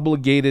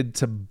obligated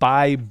to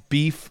buy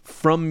beef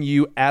from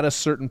you at a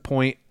certain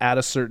point at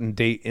a certain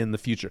date in the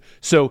future.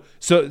 So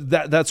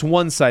that's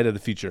one side of the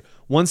future.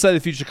 One side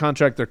of the future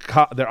contract, they're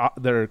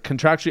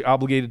contractually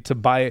obligated to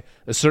buy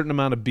a certain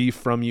amount of beef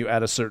from you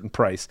at a certain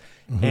price.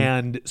 Mm-hmm.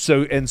 And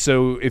so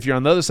if you're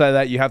on the other side of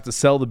that, you have to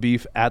sell the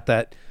beef at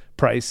that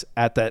price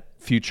at that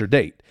future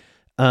date.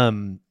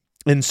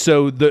 And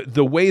so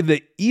the way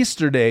that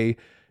Easter Day,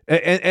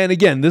 and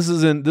again, this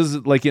is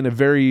like in a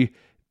very,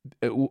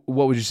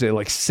 what would you say,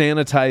 like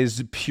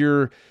sanitized,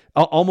 pure,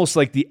 almost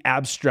like the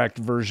abstract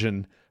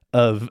version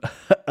of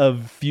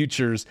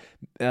futures,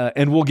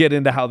 and we'll get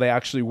into how they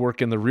actually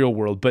work in the real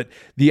world. But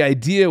the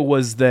idea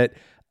was that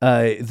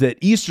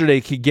Easter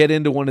Day could get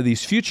into one of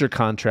these future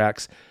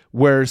contracts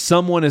where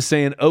someone is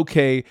saying,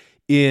 okay,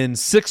 in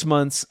 6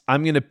 months,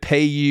 I'm going to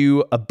pay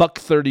you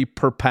 $1.30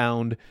 per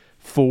pound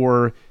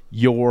for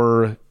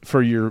your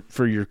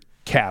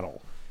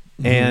cattle,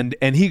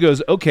 And he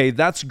goes, okay,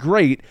 that's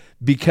great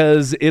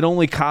because it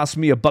only cost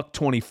me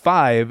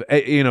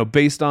 $1.25.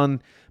 Based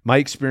on my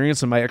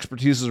experience and my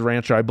expertise as a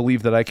rancher, I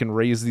believe that I can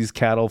raise these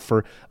cattle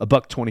for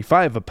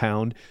 $1.25 a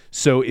pound.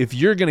 So if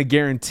you're going to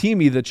guarantee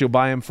me that you'll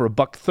buy them for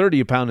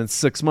 $1.30 a pound in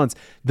 6 months,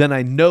 then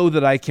I know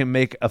that I can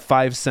make a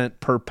 5 cent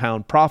per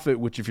pound profit,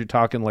 which if you're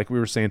talking, like we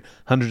were saying,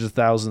 hundreds of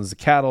thousands of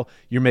cattle,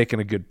 you're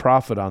making a good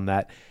profit on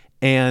that.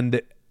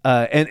 And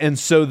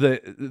so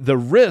the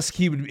risk,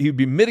 he'd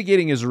be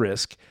mitigating his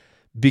risk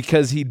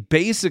because he'd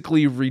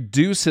basically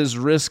reduce his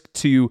risk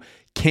to,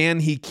 can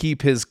he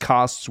keep his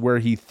costs where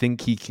he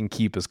think he can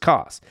keep his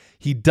costs?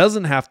 He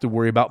doesn't have to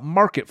worry about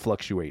market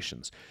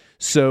fluctuations.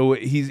 So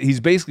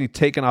he's basically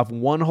taken off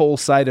one whole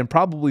side and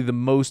probably the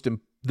most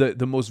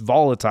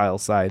volatile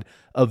side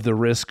of the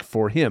risk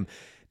for him.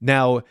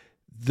 Now,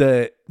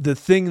 the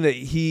thing that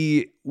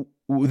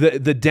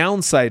the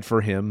downside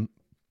for him,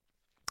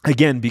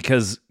 again,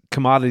 because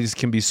commodities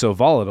can be so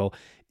volatile,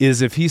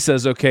 is if he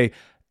says, okay,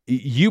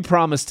 you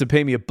promised to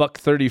pay me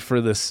 $1.30 for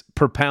this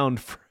per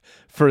pound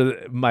for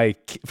my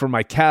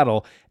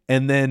cattle,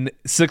 and then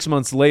 6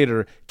 months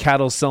later,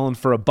 cattle's selling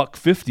for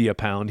 $1.50 a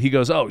pound. He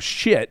goes, oh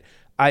shit,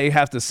 I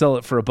have to sell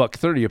it for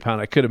 $1.30 a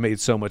pound. I could have made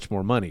so much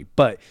more money,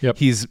 but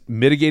he's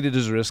mitigated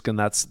his risk, and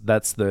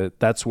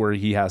that's where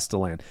he has to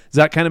land. Does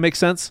that kind of make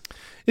sense?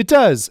 It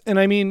does, and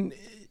I mean,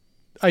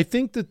 I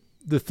think that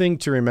the thing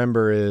to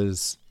remember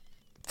is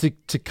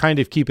to kind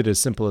of keep it as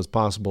simple as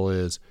possible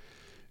is,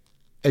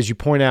 as you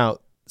point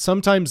out,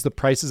 sometimes the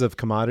prices of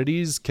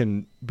commodities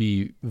can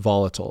be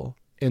volatile.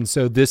 And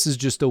so this is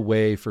just a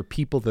way for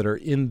people that are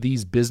in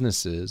these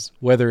businesses,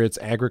 whether it's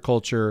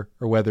agriculture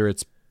or whether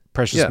it's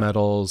precious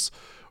metals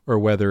or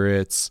whether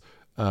it's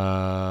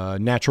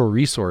natural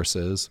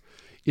resources,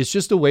 it's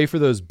just a way for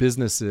those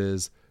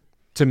businesses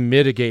to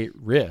mitigate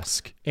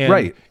risk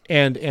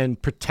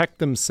and protect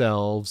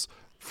themselves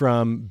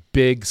from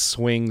big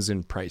swings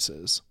in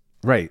prices.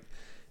 Right.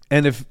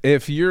 And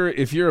if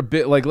you're a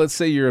bit, like, let's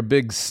say you're a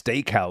big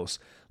steakhouse,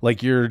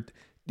 like you're,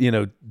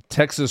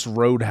 Texas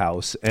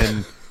Roadhouse,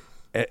 and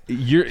I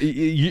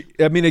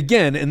mean,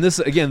 again, this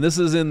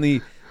is in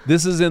the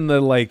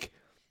like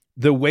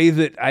the way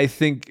that I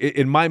think,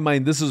 in my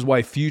mind, this is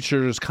why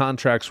futures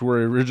contracts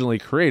were originally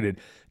created.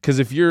 Because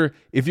if you're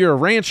a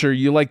rancher,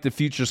 you like the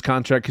futures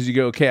contract because you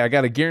go, okay, I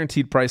got a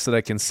guaranteed price that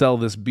I can sell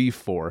this beef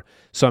for,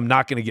 so I'm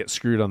not going to get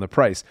screwed on the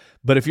price.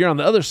 But if you're on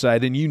the other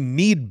side and you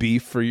need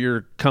beef for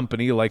your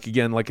company, like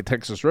a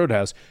Texas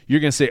Roadhouse, you're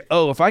going to say,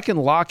 oh, if I can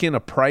lock in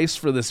a price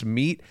for this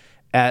meat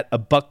at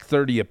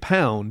 $1.30 a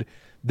pound,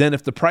 then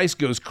if the price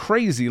goes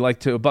crazy, like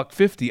to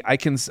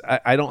 $1.50,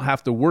 I don't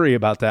have to worry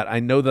about that. I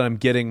know that I'm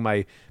getting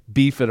my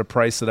beef at a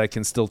price that I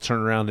can still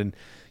turn around and,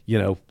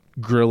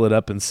 grill it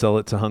up and sell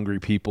it to hungry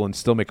people and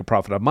still make a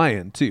profit on my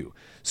end too.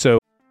 So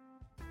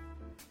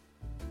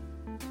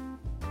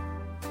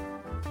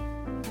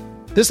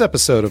this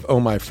episode of Oh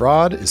My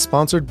Fraud is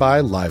sponsored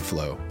by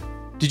LiveFlow.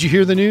 Did you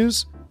hear the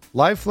news?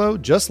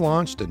 LiveFlow just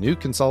launched a new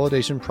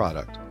consolidation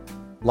product.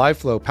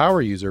 LiveFlow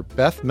power user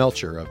Beth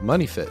Melcher of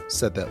MoneyFit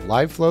said that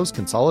LiveFlow's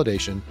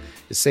consolidation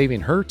is saving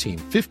her team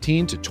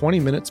 15 to 20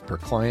 minutes per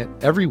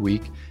client every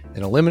week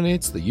and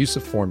eliminates the use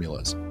of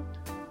formulas.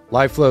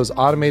 LiveFlow's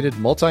automated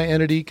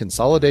multi-entity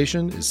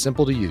consolidation is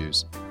simple to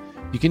use.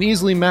 You can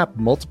easily map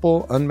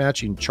multiple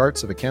unmatching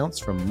charts of accounts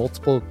from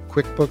multiple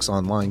QuickBooks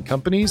Online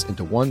companies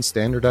into one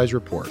standardized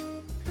report.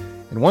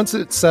 And once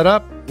it's set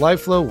up,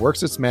 LiveFlow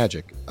works its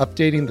magic,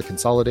 updating the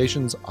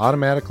consolidations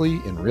automatically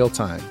in real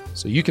time,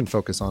 so you can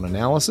focus on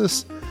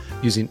analysis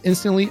using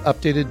instantly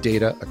updated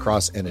data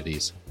across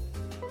entities.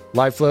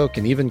 LiveFlow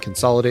can even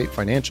consolidate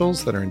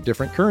financials that are in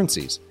different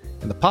currencies,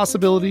 and the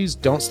possibilities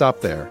don't stop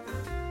there.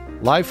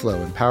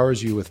 LiveFlow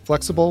empowers you with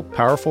flexible,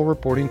 powerful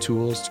reporting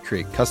tools to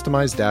create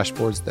customized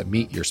dashboards that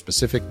meet your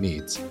specific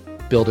needs.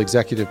 Build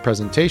executive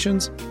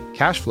presentations,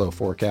 cash flow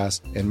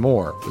forecasts, and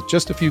more with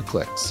just a few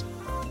clicks.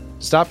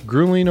 Stop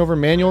grueling over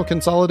manual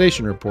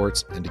consolidation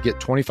reports, and to get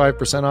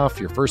 25% off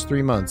your first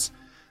 3 months,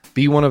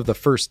 be one of the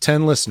first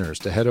 10 listeners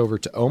to head over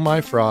to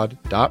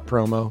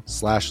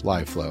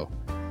ohmyfraud.promo/liveflow.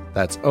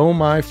 That's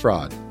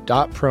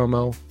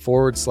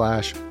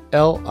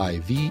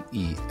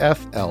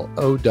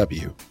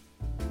ohmyfraud.promo/LIVEFLOW.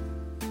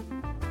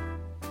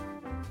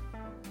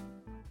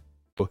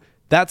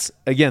 That's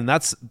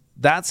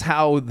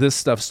how this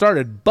stuff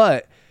started,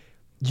 but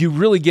you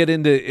really get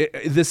into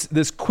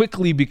this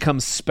quickly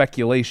becomes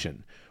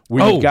speculation,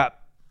 where you've got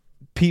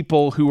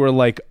people who are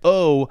like,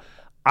 oh,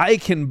 I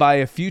can buy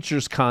a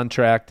futures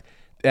contract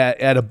at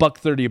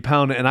 $1.30 a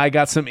pound, and I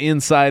got some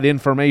inside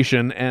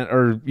information,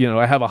 or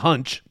I have a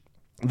hunch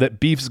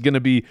that beef's going to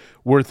be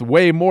worth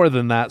way more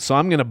than that, so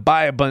I'm going to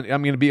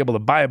be able to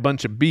buy a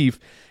bunch of beef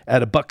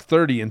at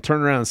 $1.30 and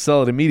turn around and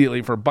sell it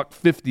immediately for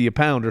 $1.50 a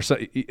pound, or so,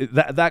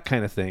 that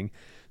kind of thing.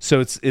 So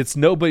it's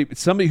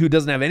somebody who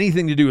doesn't have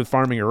anything to do with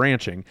farming or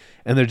ranching,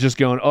 and they're just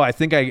going, oh, I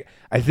think I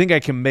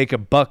can make a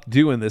buck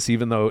doing this,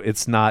 even though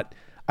it's not.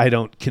 I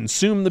don't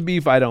consume the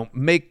beef. I don't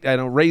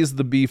raise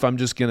the beef. I'm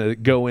just going to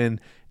go in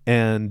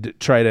and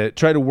try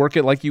to work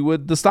it like you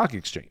would the stock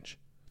exchange.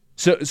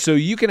 So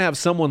you can have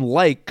someone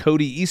like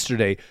Cody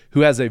Easterday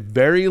who has a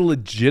very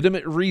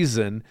legitimate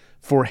reason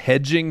for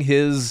hedging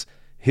his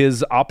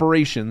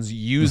operations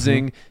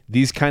using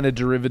these kind of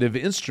derivative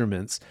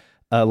instruments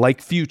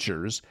like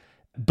futures.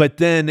 But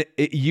then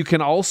you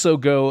can also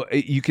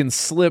you can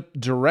slip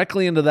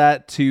directly into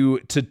that to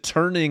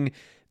turning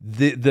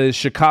the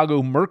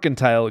Chicago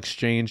Mercantile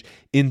Exchange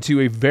into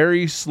a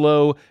very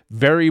slow,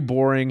 very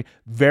boring,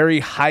 very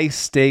high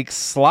stakes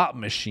slot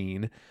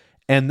machine.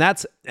 And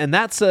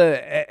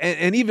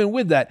even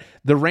with that,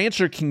 the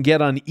rancher can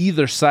get on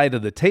either side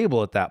of the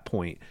table at that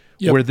point,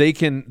 where they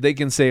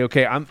can say,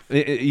 okay,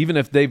 even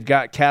if they've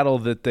got cattle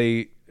that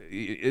they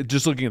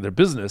just looking at their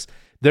business,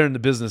 they're in the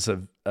business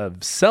of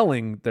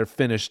selling their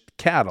finished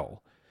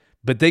cattle,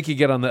 but they could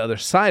get on the other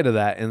side of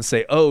that and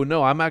say, oh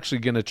no, I'm actually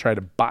going to try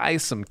to buy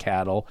some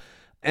cattle.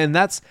 And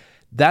that's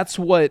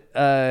what,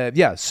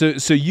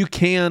 So you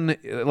can,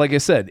 like I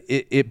said,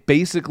 it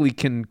basically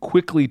can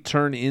quickly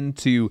turn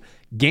into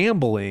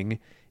gambling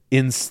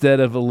instead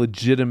of a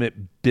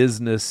legitimate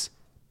business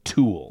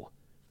tool,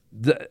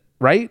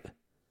 right?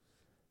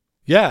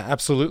 Yeah,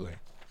 absolutely.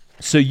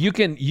 So you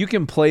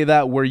can play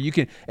that where you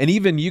can, and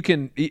even you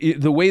can,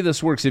 the way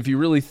this works, if you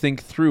really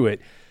think through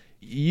it,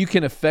 you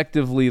can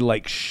effectively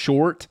like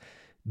short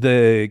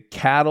the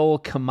cattle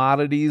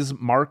commodities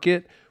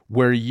market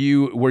where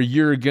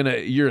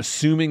you're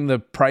assuming the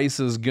price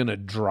is gonna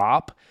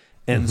drop,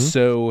 and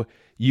so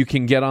you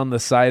can get on the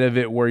side of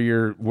it where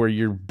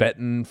you're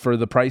betting for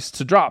the price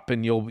to drop,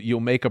 and you'll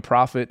make a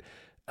profit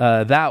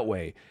that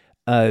way.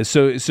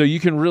 So you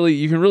can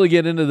really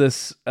get into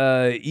this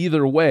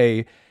either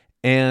way.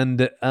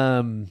 And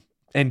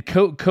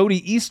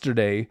Cody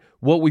Easterday,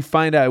 what we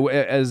find out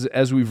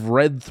as we've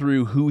read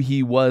through who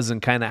he was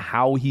and kind of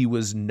how he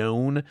was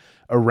known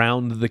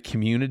around the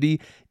community,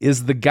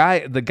 is the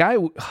guy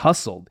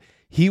hustled.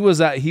 He was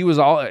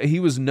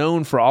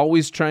known for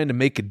always trying to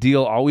make a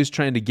deal, always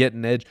trying to get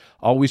an edge,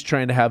 always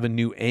trying to have a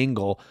new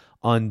angle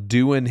on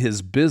doing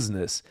his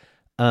business.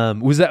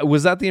 Was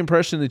that the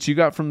impression that you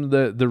got from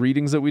the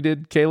readings that we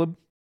did, Caleb?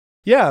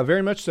 Yeah,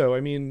 very much so. I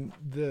mean,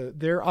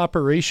 their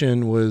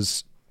operation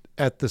was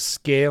at the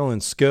scale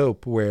and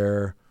scope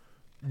where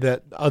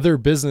that other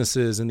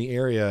businesses in the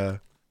area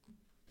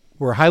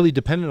were highly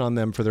dependent on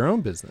them for their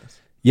own business.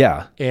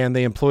 Yeah. And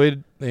they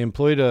employed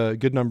a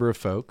good number of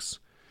folks,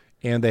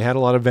 and they had a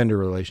lot of vendor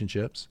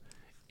relationships.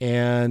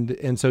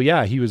 And so,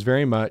 yeah, he was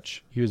very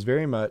much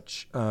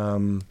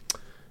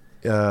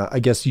I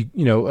guess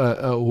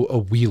a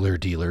wheeler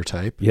dealer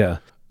type. Yeah.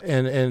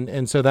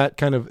 And so that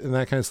kind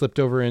of slipped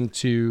over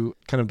into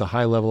kind of the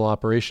high level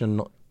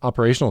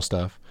operational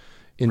stuff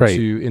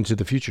into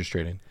the futures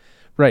trading.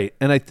 Right.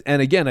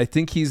 And again, I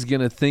think he's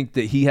going to think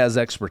that he has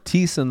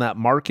expertise in that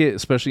market,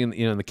 especially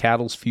in the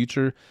cattle's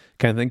future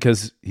kind of thing,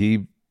 because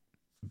he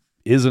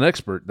is an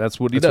expert. That's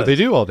what he does. That's what they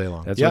do all day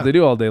long. That's what they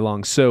do all day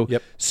long. So,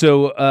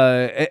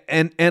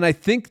 and I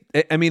think,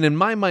 I mean, in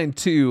my mind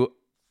too,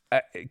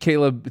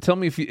 Caleb, tell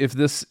me if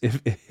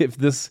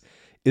this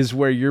is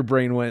where your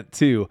brain went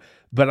too.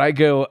 But I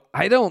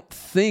don't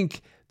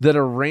think that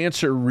a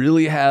rancher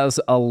really has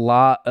a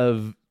lot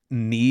of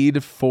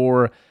need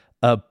for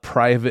a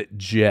private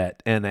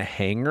jet and a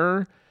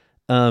hangar.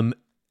 And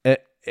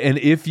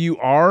if you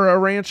are a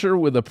rancher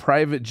with a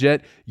private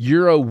jet,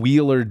 you're a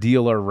wheeler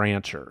dealer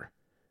rancher.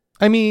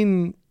 I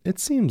mean, it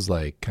seems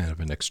like kind of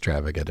an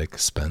extravagant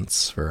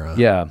expense for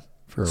a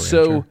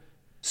rancher.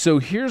 So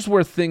here's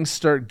where things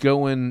start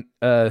going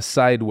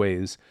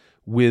sideways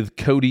with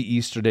Cody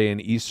Easterday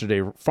and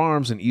Easterday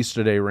Farms and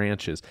Easterday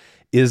Ranches,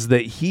 is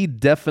that he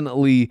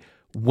definitely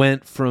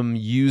went from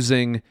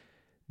using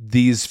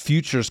these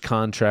futures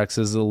contracts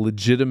as a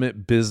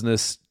legitimate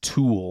business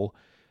tool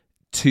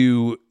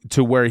to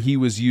where he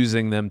was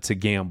using them to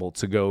gamble,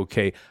 to go,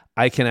 okay,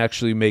 I can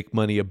actually make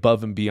money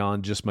above and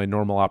beyond just my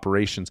normal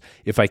operations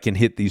if I can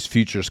hit these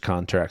futures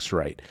contracts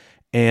right.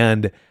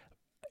 And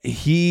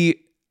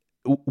he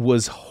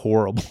was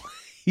horrible.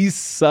 He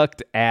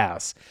sucked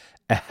ass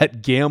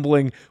at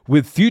gambling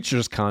with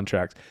futures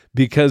contracts,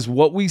 because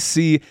what we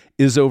see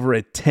is over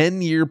a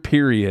 10-year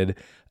period,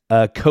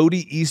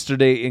 Cody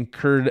Easterday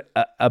incurred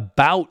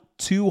about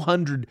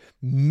 $200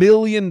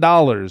 million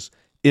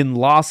in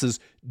losses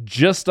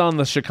just on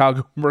the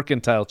Chicago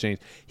Mercantile Exchange.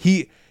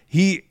 He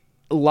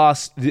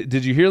lost,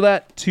 did you hear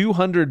that?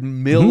 $200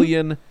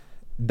 million.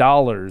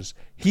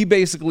 He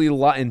basically,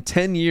 in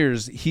 10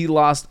 years, he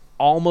lost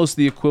almost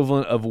the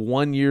equivalent of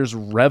 1 year's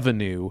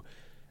revenue,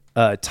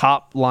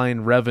 top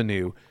line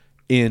revenue,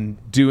 in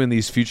doing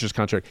these futures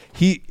contracts.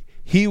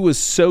 He was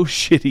so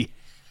shitty at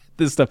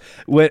this stuff,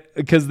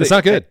 because it's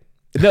not good.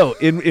 No,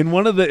 in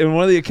one of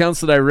the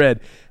accounts that I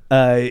read,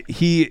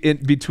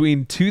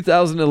 between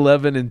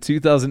 2011 and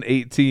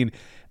 2018,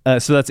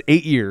 so that's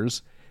 8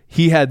 years,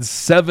 he had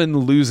 7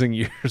 losing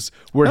years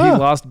where he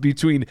lost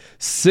between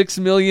 $6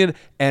 million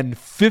and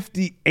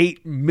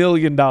 $58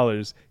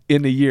 million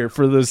in a year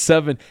for those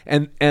 7.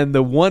 And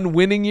the one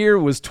winning year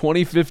was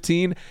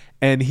 2015.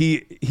 And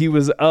he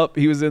was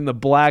in the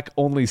black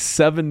only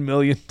 $7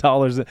 million.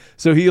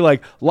 So he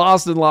like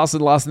lost and lost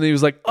and lost. And then he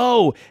was like,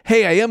 oh,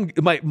 hey,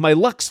 my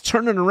luck's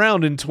turning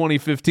around in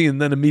 2015. And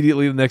then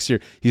immediately the next year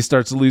he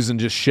starts losing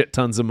just shit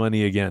tons of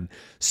money again.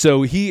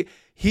 So he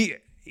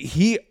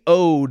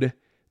owed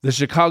the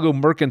Chicago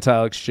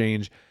Mercantile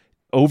Exchange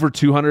over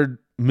 $200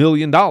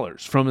 million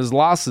from his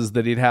losses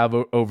that he'd have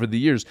over the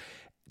years,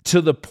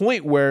 to the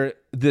point where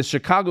the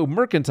Chicago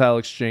Mercantile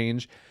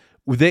Exchange,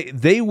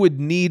 they would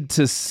need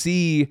to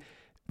see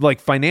like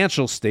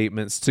financial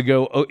statements to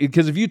go,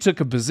 because if you took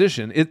a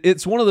position,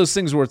 it's one of those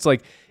things where it's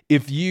like,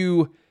 if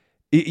you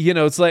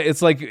know, it's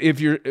like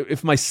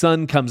if my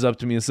son comes up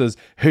to me and says,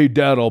 hey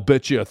dad, I'll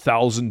bet you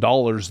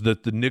 $1,000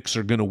 that the Knicks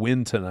are going to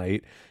win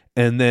tonight.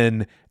 And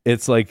then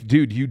it's like,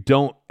 dude,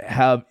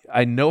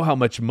 I know how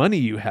much money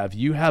you have.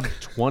 You have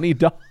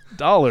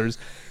 $20.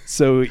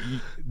 So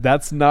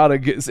that's not a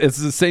good, it's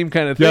the same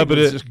kind of thing. Yeah,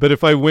 but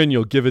if I win,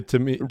 you'll give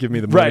me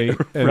the money. Right,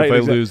 and if I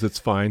lose, it's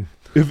fine.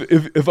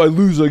 If I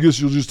lose, I guess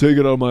you'll just take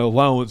it out of my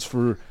allowance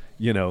for,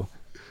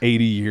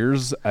 80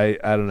 years. I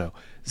don't know.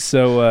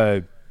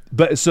 So,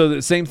 so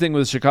the same thing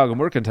with the Chicago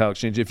Mercantile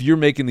Exchange. If you're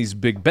making these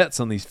big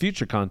bets on these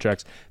future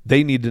contracts,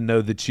 they need to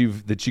know that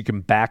you can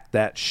back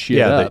that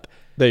shit up.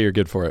 That you're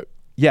good for it.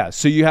 Yeah,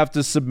 so you have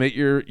to submit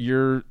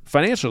your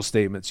financial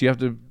statements. You have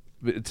to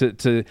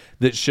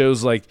that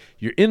shows like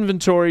your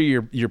inventory,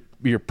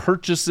 your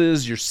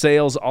purchases, your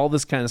sales, all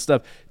this kind of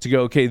stuff, to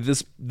go, okay,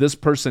 this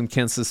person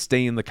can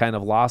sustain the kind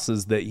of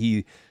losses that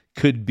he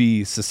could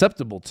be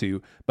susceptible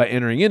to by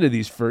entering into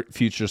these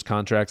futures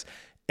contracts.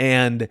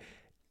 And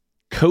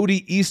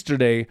Cody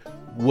Easterday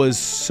was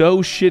so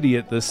shitty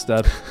at this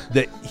stuff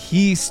that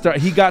he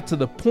got to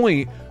the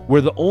point where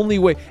the only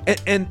way,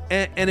 and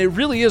it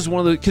really is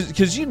one of the,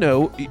 because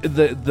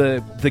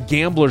the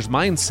gambler's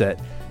mindset,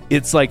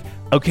 it's like,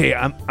 okay,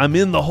 I'm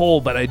in the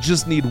hole, but I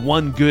just need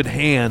one good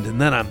hand, and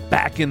then I'm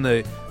back at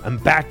it. I'm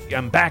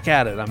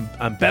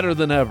better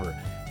than ever.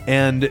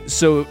 And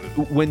so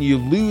when you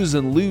lose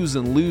and lose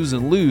and lose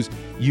and lose,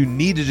 you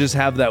need to just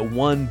have that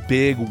one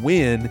big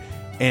win.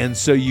 And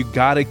so you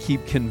got to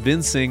keep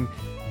convincing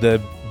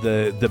the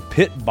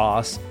pit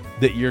boss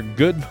that you're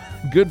good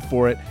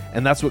for it.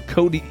 And that's what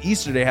Cody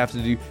Easterday had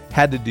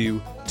to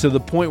do to the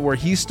point where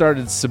he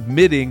started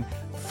submitting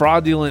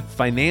fraudulent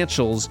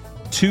financials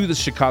to the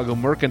Chicago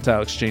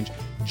Mercantile Exchange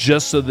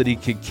just so that he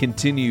could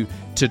continue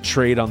to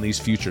trade on these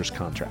futures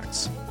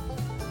contracts.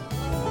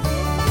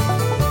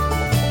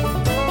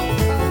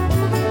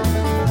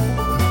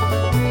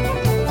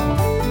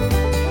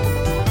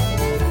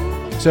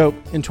 So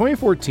in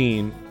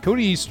 2014,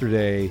 Cody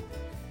Easterday,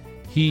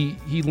 he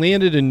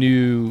landed a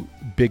new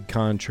big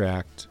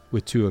contract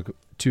with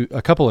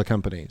a couple of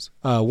companies,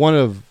 one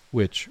of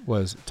which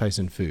was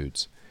Tyson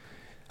Foods,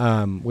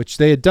 which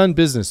they had done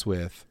business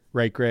with,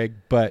 right, Greg?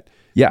 But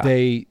yeah,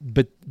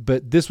 but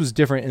this was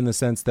different in the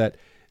sense that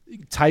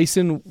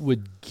Tyson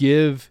would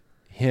give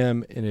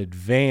him an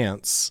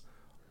advance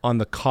on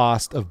the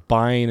cost of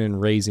buying and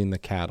raising the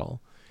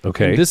cattle.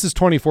 Okay, and this is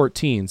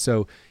 2014,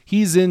 so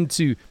he's in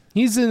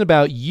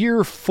about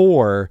year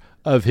 4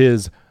 of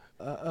his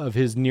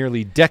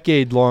nearly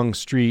decade-long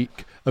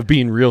streak of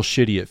being real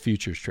shitty at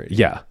futures trading.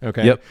 Yeah.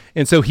 Okay. Yep.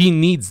 And so he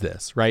needs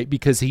this, right?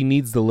 Because he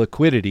needs the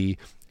liquidity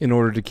in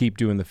order to keep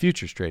doing the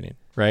futures trading,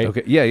 right?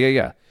 Okay.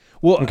 Yeah.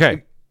 Well,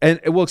 okay. And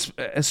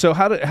so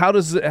how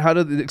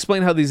do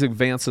explain how these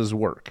advances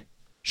work?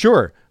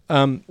 Sure.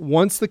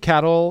 Once the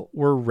cattle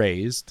were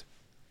raised,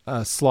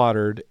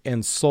 slaughtered,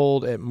 and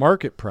sold at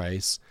market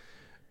price,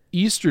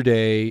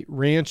 Easterday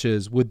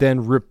ranches would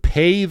then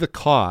repay the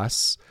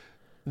costs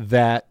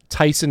that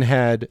Tyson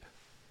had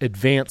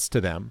advanced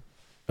to them.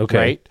 Okay.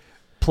 Right?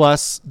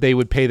 Plus, they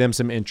would pay them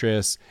some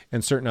interest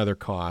and certain other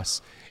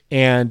costs.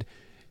 And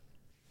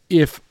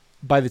if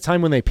by the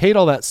time when they paid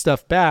all that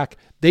stuff back,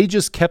 they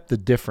just kept the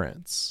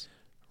difference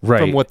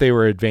from what they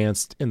were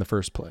advanced in the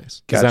first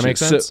place. Does that make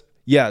sense? So,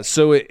 yeah.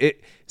 So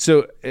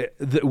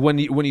when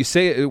you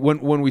say it,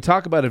 when we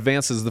talk about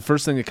advances, the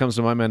first thing that comes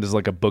to my mind is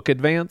like a book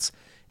advance.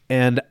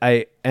 And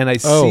I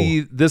see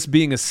this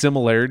being a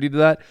similarity to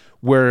that,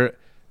 where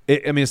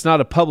it's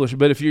not a publisher,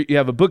 but if you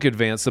have a book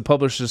advance, the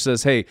publisher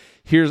says, "Hey,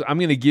 I'm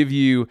going to give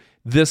you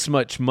this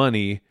much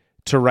money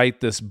to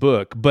write this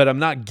book, but I'm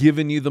not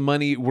giving you the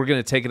money. We're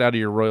going to take it out of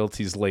your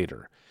royalties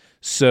later."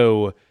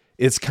 So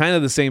it's kind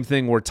of the same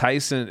thing where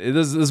Tyson.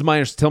 This is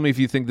my. Tell me if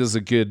you think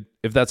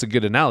if that's a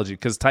good analogy,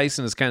 because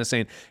Tyson is kind of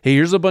saying, "Hey,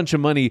 here's a bunch of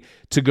money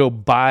to go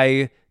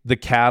buy the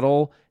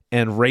cattle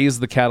and raise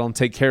the cattle and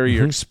take care of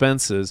your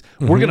expenses.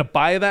 We're going to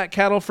buy that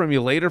cattle from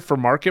you later for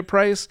market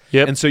price.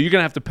 Yep. And so you're going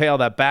to have to pay all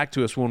that back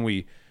to us when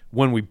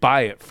we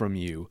buy it from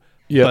you.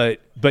 Yep.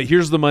 But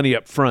here's the money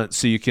up front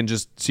so you can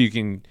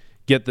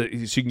get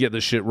the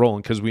shit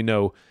rolling, because we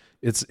know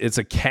it's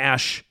a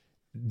cash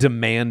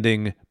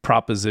demanding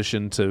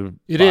proposition to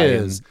it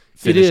is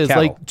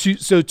cattle. like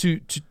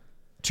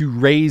to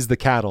raise the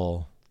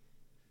cattle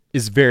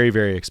is very,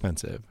 very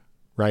expensive,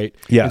 right?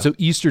 Yeah. And so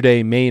Easter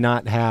Day may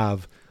not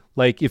have,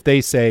 like, if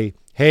they say,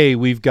 hey,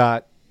 we've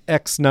got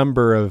X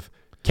number of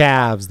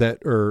calves that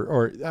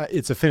or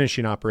it's a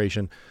finishing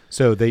operation,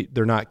 so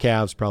they're not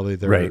calves, probably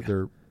they're Right.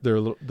 they're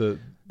the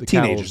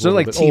Teenagers. They're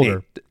They're like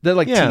older. They're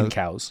like Yeah. teen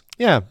cows.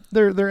 Yeah,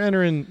 they're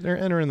entering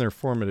their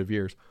formative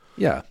years.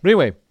 Yeah. But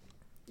anyway,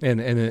 and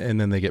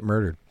then they get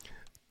murdered.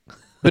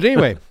 But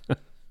anyway,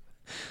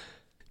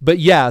 but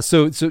yeah,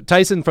 so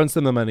Tyson fronts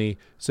them the money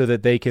so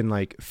that they can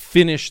like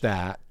finish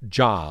that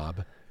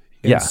job.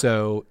 And Yeah.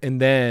 So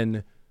and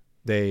then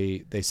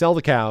they sell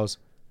the cows.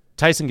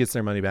 Tyson gets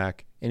their money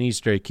back, and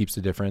Easter Day keeps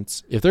the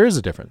difference if there is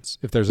a difference,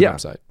 if there's an Yeah.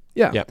 upside.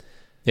 Yeah. Yeah.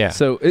 Yeah.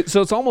 So it's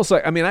almost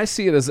like, I mean, I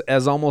see it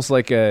as almost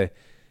like a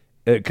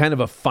kind of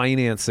a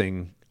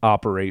financing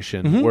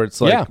operation where it's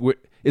like, Yeah.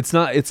 it's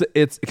not,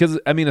 it's because,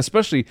 I mean,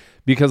 especially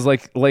because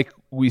like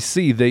we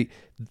see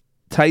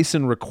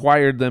Tyson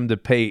required them to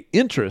pay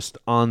interest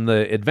on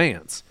the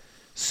advance.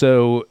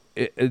 So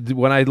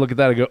when I look at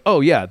that, I go,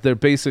 oh yeah, they're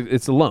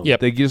it's a loan. Yep.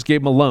 They just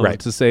gave them a loan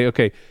to say,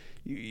 okay,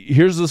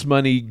 here's this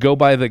money, go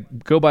buy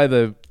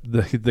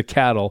the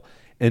cattle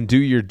and do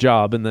your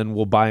job, and then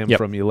we'll buy them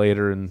from you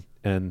later.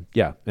 And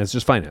yeah, it's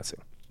just financing.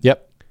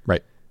 Yep.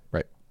 Right.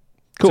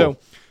 Cool. So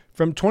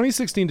from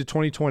 2016 to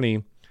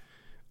 2020,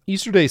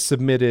 Easter Day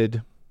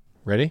submitted,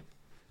 ready?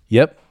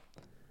 Yep.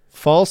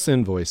 False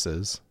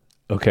invoices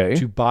Okay.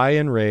 to buy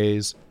and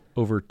raise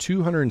over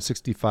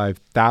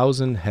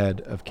 265,000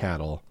 head of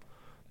cattle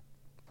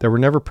that were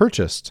never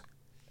purchased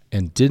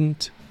and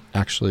didn't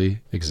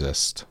actually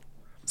exist.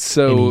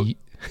 So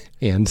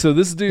And so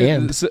this dude.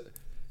 and-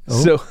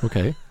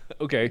 okay.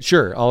 Okay.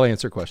 Sure, I'll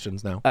answer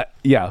questions now.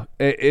 Yeah.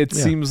 It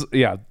seems.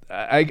 Yeah.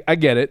 I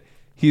get it.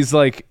 He's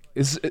like.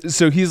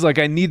 He's like,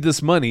 I need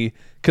this money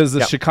because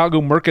the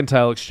Chicago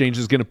Mercantile Exchange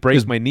is going to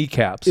break my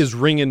kneecaps. Is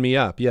ringing me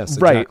up. Yes,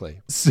 Right.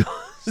 exactly.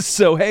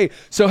 So hey,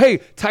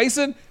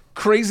 Tyson,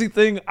 crazy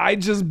thing, I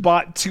just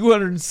bought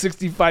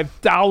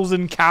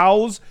 265,000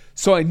 cows,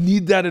 so I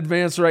need that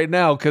advance right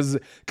now because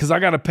I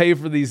got to pay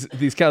for these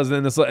cows. And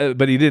then it's like,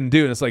 but he didn't do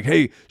it. And it's like,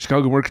 hey,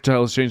 Chicago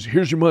Mercantile Exchange,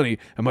 here's your money.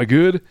 Am I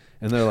good?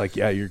 And they're like,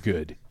 yeah, you're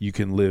good. You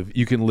can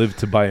live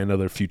to buy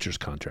another futures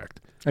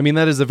contract. I mean,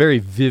 that is a very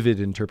vivid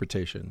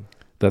interpretation.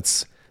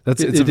 It's a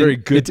very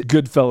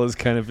Goodfellas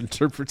kind of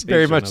interpretation.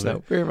 Very much of so.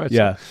 it. Very much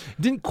Yeah. so.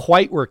 It didn't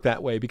quite work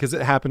that way because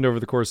it happened over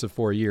the course of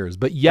 4 years.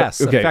 But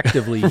yes, Okay.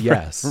 effectively,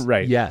 yes.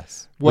 Right.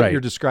 Yes. What Right.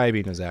 you're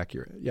describing is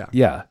accurate. Yeah.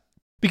 Yeah.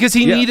 Because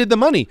he needed the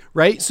money,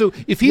 right? So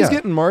if he's Yeah.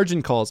 getting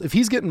margin calls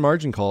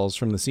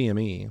from the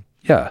CME,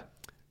 Yeah.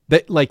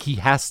 that like he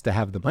has to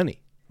have the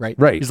money, right?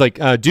 Right. He's like,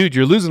 dude,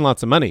 you're losing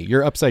lots of money.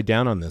 You're upside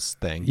down on this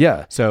thing.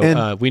 Yeah. So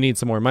And- we need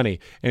some more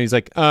money. And he's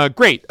like,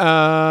 great.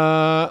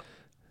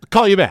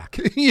 Call you back,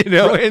 you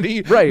know? Right.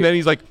 And Right. then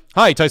he's like,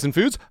 hi, Tyson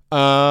Foods.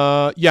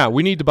 Yeah,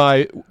 we need to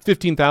buy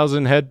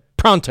 15,000 head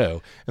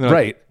pronto. And they're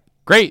Right. like,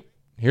 great.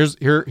 Here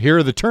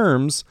are the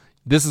terms.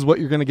 This is what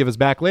you're going to give us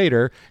back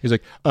later. He's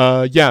like,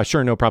 yeah,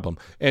 sure, no problem.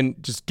 And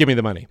just give me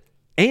the money.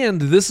 And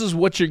this is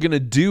what you're going to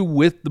do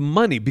with the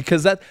money,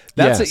 because that's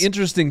Yes. an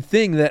interesting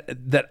thing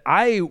that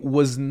I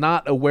was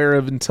not aware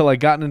of until I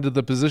got into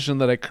the position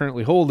that I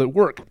currently hold at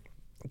work.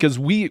 Because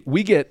we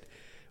get,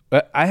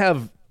 I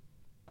have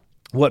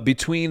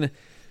between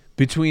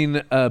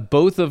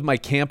both of my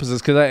campuses,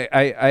 because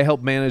I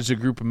help manage a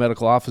group of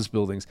medical office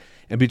buildings,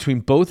 and between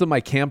both of my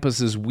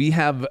campuses, we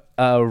have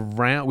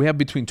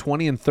between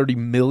 $20 and $30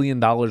 million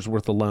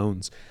worth of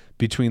loans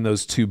between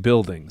those two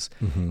buildings.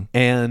 Mm-hmm.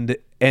 And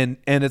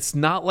it's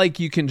not like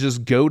you can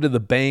just go to the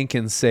bank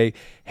and say,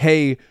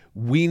 hey,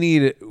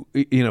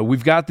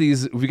 we've got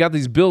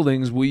these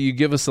buildings, will you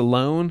give us a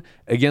loan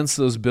against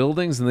those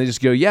buildings? And they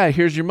just go, yeah,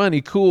 here's your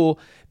money, cool.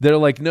 They're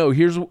like, no,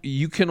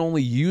 you can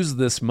only use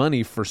this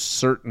money for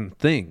certain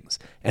things,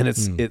 and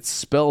it's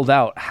spelled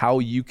out how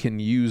you can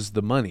use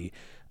the money.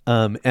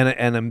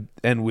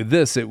 And with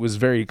this, it was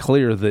very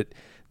clear that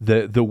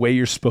the way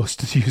you're supposed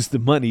to use the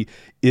money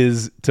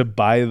is to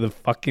buy the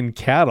fucking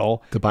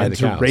cattle, To buy and the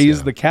to cows, raise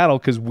yeah. the cattle,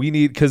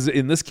 because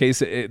in this case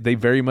they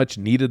very much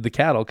needed the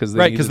cattle because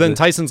Right, because then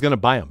Tyson's going to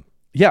buy them.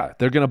 yeah,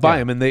 they're going to buy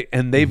them, and they've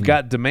Mm-hmm.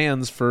 got got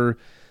demands for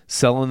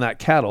selling that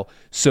cattle.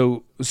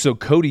 So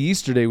Cody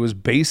Easterday was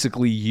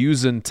basically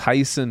using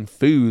Tyson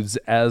Foods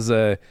as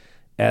a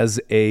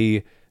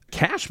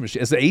cash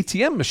machine, as an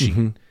ATM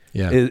machine.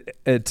 Yeah.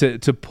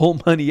 To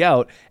pull money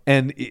out,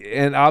 and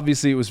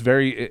obviously it was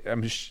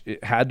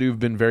it had to have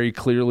been very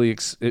clearly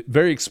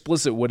very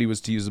explicit what he was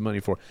to use the money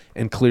for,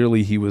 and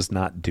clearly he was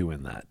not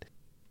doing that.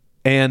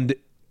 And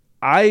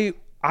I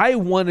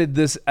wanted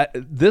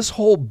this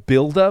whole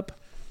buildup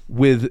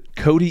with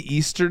Cody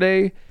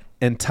Easterday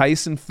and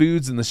Tyson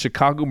Foods and the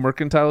Chicago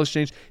Mercantile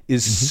Exchange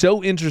is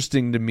so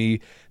interesting to me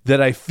that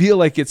I feel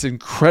like it's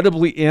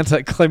incredibly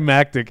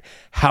anticlimactic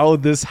how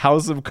this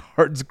house of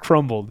cards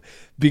crumbled.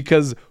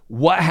 Because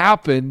what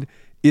happened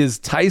is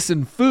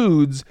Tyson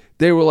Foods,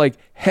 they were like,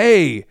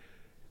 hey,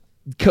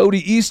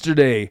 Cody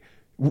Easterday,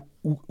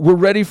 we're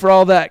ready for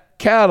all that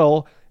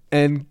cattle.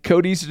 And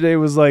Cody Easterday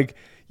was like,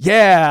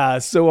 Yeah.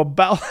 So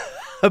about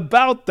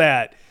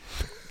that,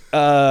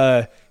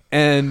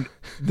 and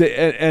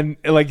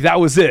like that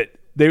was it.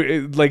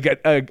 They like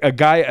a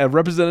guy, a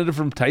representative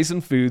from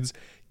Tyson Foods,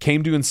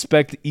 came to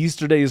inspect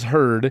Easterday's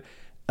herd,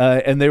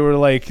 and they were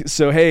like,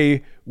 "So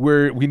hey,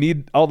 we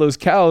need all those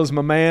cows,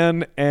 my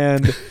man,"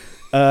 and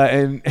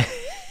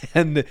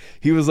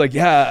he was like,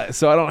 "Yeah,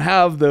 so I don't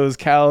have those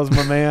cows,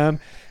 my man."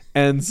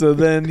 And so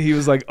then he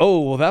was like, "Oh,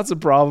 well, that's a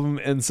problem."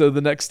 And so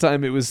the next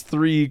time it was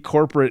 3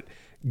 corporate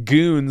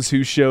goons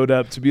who showed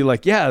up to be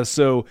like, "Yeah,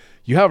 so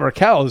you have our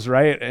cows,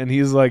 right?" And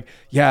he's like,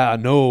 "Yeah,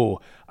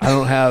 no, I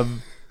don't have.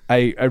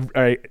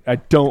 I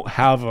don't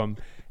have them."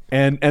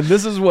 And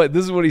this is what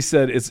he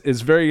said.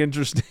 It's very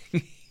interesting.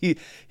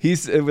 He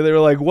said, they were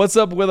like, "What's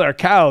up with our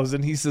cows?"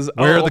 And he says,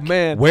 Where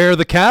are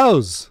the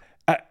cows?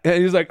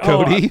 And he's like,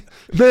 Cody,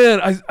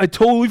 man, I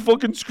totally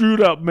fucking screwed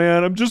up,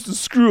 man. I'm just a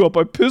screw up.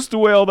 I pissed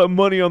away all that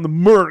money on the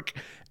Merc,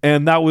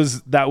 and that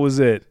was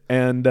it.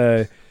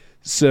 And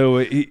so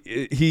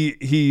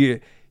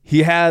he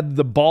had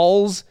the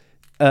balls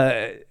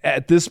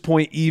at this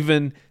point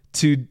even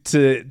to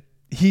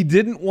he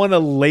didn't want to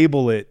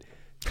label it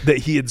that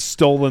he had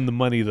stolen the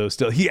money though.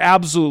 Still, he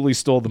absolutely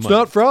stole the money. It's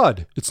not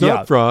fraud. It's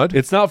not fraud.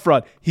 It's not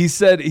fraud. He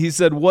said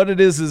what it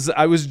is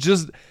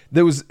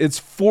it's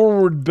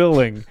forward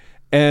billing.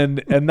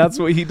 And that's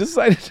what he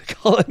decided to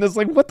call it. And it's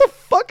like, what the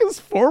fuck is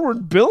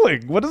forward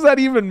billing? What does that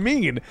even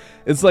mean?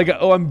 It's like,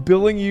 oh, I'm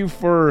billing you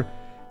for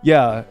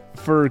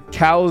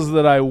cows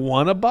that I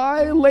want to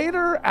buy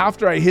later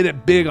after I hit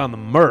it big on the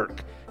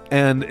Merc.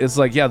 And it's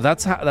like, yeah,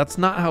 that's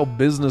not how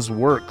business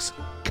works,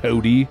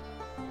 Cody.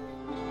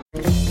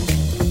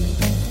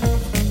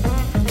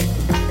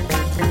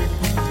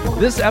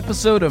 This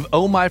episode of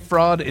Oh My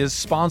Fraud is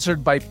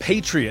sponsored by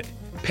Patriot.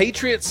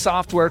 Patriot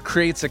Software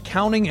creates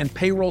accounting and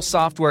payroll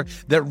software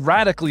that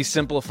radically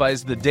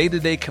simplifies the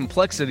day-to-day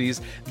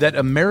complexities that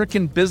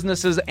American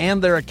businesses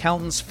and their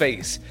accountants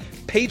face.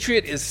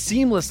 Patriot is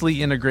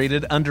seamlessly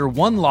integrated under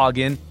one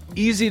login,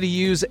 easy to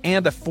use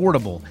and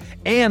affordable.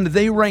 And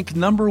they rank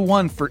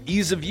 #1 for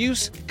ease of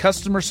use,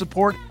 customer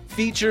support,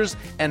 features,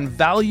 and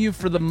value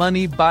for the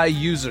money by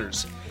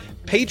users.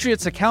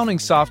 Patriot's accounting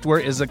software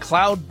is a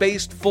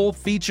cloud-based,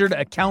 full-featured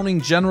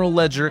accounting general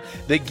ledger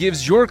that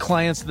gives your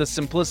clients the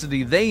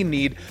simplicity they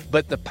need,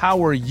 but the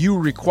power you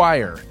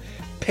require.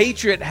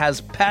 Patriot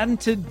has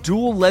patented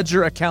dual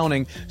ledger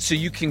accounting so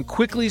you can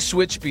quickly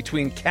switch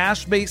between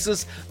cash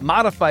basis,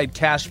 modified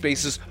cash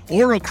basis,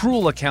 or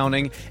accrual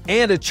accounting,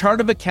 and a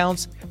chart of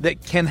accounts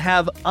that can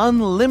have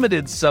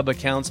unlimited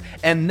sub-accounts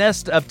and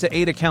nest up to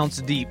 8 accounts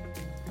deep.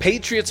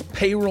 Patriot's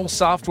payroll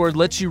software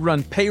lets you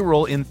run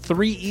payroll in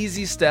 3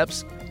 easy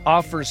steps,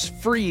 offers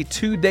free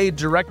 2-day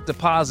direct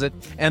deposit,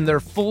 and their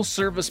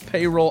full-service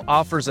payroll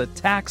offers a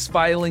tax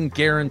filing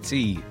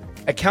guarantee.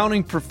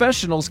 Accounting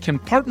professionals can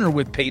partner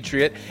with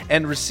Patriot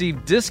and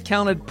receive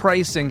discounted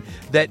pricing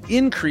that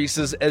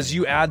increases as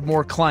you add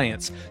more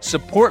clients,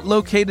 support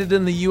located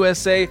in the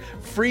USA,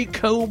 free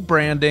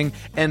co-branding,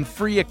 and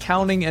free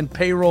accounting and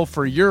payroll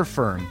for your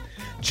firm.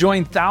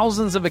 Join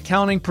thousands of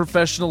accounting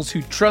professionals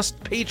who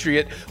trust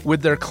Patriot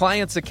with their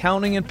clients'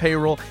 accounting and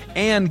payroll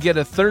and get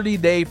a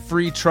 30-day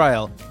free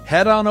trial.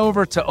 Head on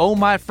over to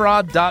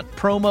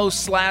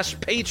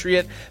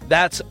ohmyfraud.promo/Patriot.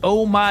 That's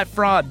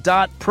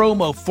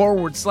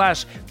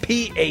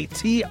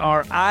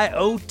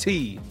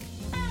ohmyfraud.promo/PATRIOT.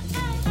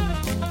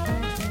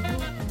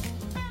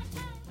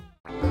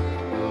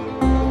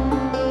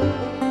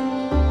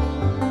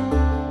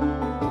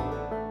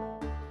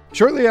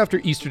 Shortly after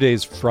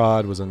Easterday's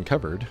fraud was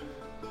uncovered,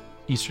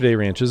 Easterday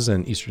Ranches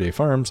and Easterday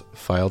Farms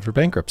filed for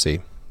bankruptcy.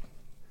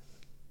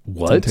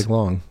 What? Didn't take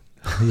long.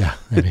 Yeah.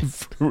 I mean,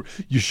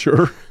 you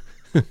sure?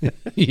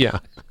 Yeah,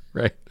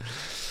 right.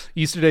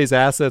 Easterday's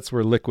assets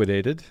were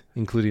liquidated,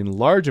 including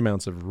large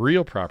amounts of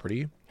real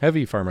property,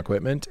 heavy farm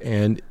equipment,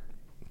 and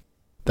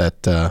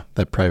that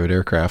private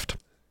aircraft.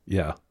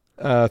 Yeah.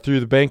 Through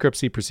the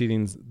bankruptcy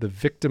proceedings, the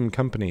victim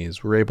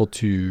companies were able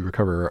to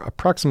recover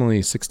approximately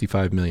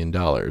 $65 million.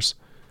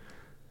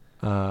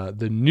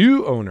 The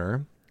new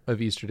owner of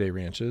Easterday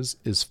Ranches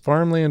is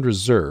Farmland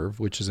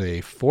Reserve, which is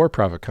a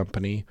for-profit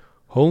company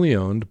wholly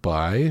owned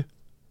by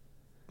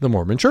the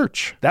Mormon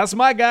Church. That's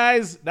my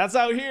guys. That's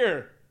out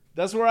here.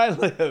 That's where I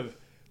live.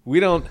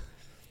 That's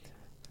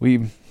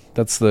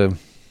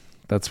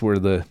where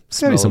the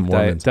smell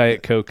of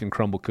Diet Coke and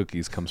crumble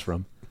cookies comes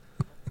from.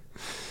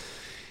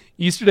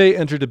 Easterday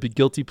entered a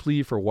guilty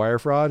plea for wire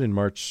fraud in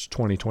March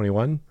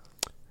 2021,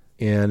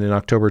 and in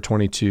October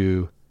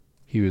 22,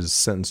 he was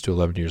sentenced to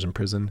 11 years in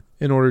prison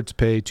in order to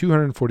pay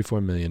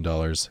 $244 million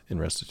in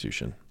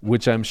restitution.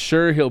 Which I'm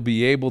sure he'll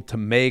be able to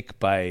make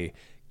by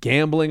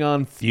gambling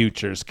on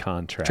futures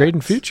contracts.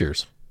 Trading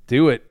futures.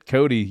 Do it,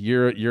 Cody.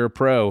 You're a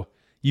pro.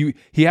 He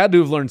had to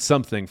have learned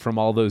something from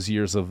all those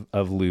years of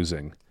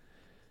losing.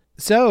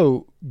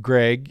 So,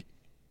 Greg,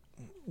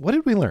 what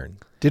did we learn?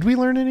 Did we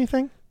learn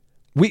anything?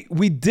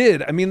 We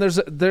did. I mean,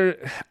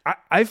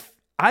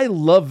 I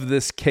love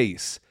this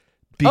case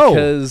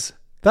because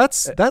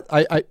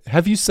I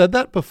have you said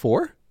that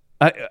before?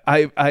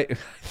 I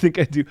think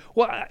I do.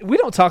 Well, we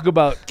don't talk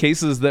about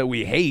cases that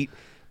we hate.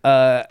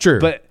 Sure.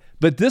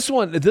 But this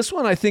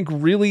one I think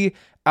really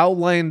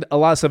outlined a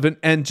lot of stuff.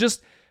 And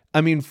just,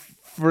 I mean,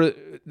 for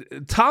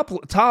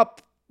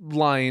top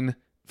line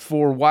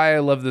for why I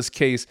love this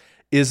case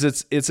is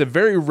it's a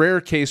very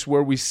rare case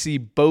where we see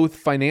both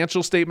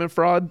financial statement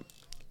fraud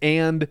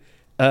and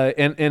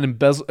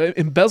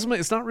embezzlement.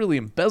 It's not really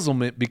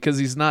embezzlement because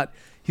he's not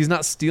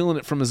stealing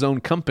it from his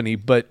own company,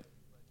 but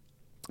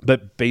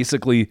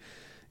basically,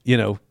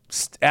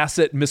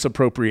 asset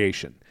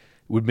misappropriation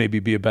would maybe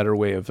be a better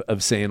way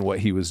of saying what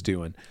he was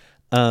doing.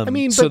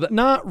 But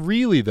not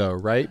really though,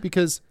 right?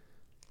 Because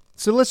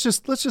let's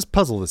just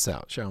puzzle this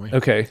out, shall we?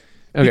 Okay.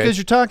 Because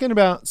you're talking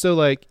about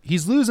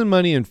he's losing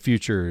money in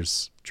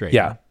futures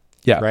trading.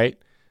 Yeah. Right?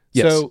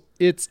 Yes. So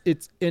it's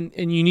and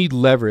you need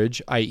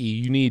leverage, i.e.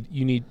 you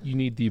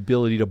need the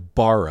ability to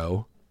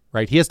borrow,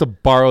 right? He has to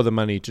borrow the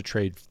money to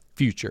trade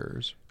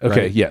futures.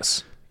 Okay, right?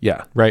 yes.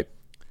 Yeah. Right.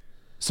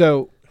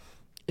 So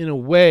in a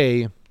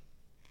way,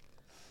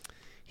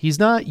 he's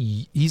not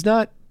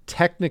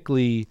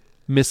technically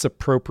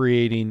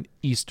misappropriating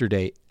Easter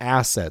Day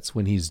assets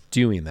when he's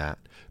doing that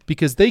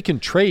because they can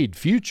trade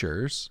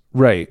futures.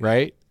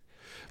 Right.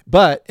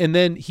 But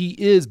he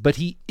is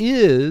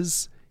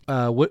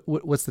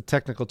what's the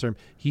technical term?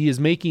 He is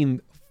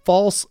making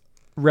false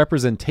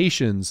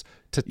representations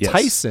to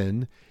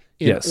Tyson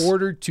in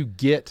order to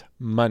get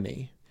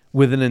money.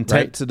 With an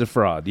intent to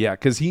defraud. Yeah,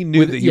 because he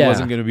knew that he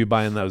wasn't going to be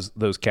buying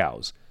those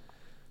cows.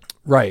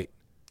 Right.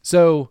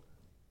 So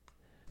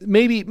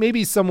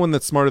maybe someone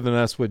that's smarter than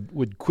us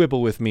would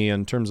quibble with me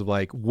in terms of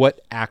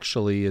what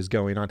actually is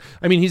going on.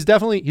 I mean, he's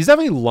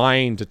definitely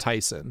lying to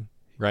Tyson,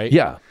 right?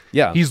 Yeah.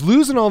 He's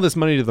losing all this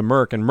money to the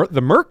Merc, and the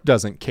Merc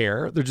doesn't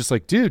care. They're just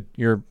like, dude,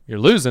 you're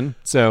losing,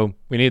 so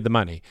we need the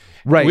money.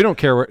 Right. We don't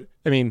care what.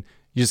 I mean,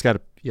 you just got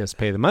to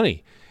pay the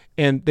money,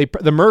 and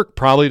the Merc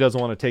probably doesn't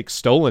want to take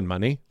stolen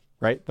money.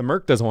 Right? The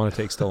Merc doesn't want to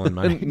take stolen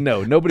money.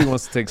 No, nobody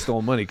wants to take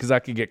stolen money because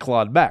that could get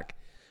clawed back.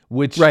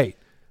 Right.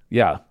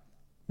 Yeah.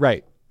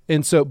 Right.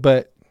 And so,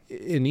 but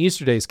in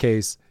Easter Day's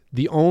case,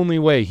 the only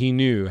way he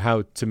knew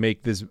how to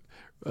make this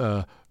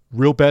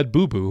real bad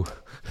boo-boo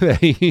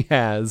that he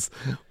has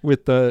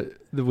with the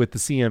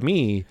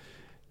CME,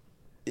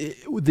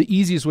 the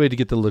easiest way to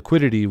get the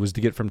liquidity was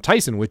to get from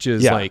Tyson, which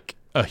is a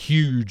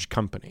huge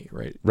company,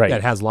 right?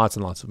 That has lots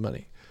and lots of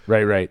money.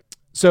 Right.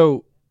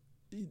 So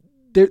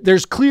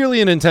there's clearly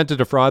an intent to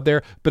defraud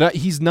there, but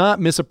he's not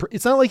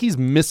it's not like he's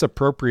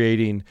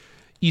misappropriating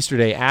Easter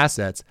Day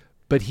assets,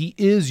 but he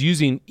is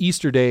using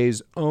Easter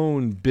Day's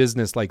own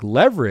business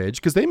leverage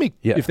because they make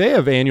if they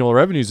have annual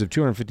revenues of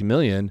 $250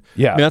 million,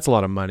 I mean, that's a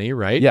lot of money,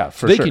 right? Yeah,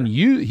 for sure.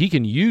 He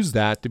can use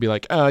that to be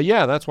like,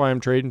 that's why I'm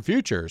trading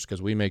futures because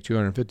we make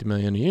 $250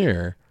 million a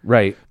year,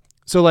 right?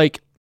 So I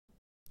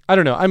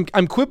don't know.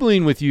 I'm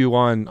quibbling with you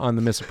on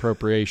the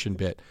misappropriation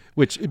bit,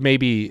 which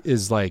maybe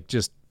is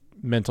just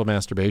mental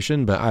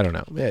masturbation, but I don't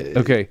know.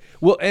 Okay.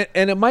 Well,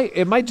 and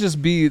it might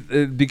just be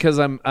because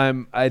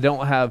I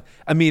don't have.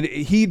 I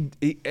mean,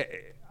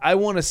 I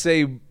want to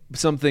say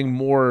something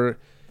more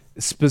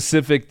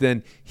specific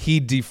than he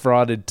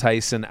defrauded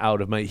Tyson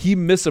out of money. He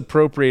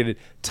misappropriated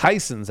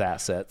Tyson's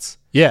assets.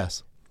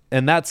 Yes,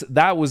 and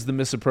that was the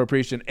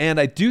misappropriation. And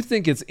I do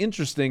think it's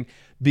interesting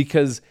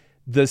because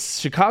the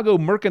Chicago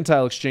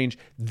Mercantile Exchange,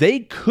 they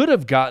could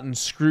have gotten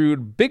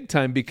screwed big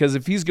time because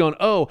if he's going,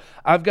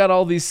 I've got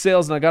all these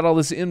sales and I got all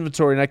this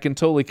inventory and I can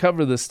totally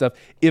cover this stuff.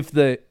 If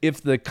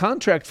the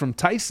contract from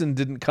Tyson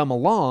didn't come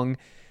along,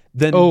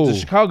 then the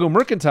Chicago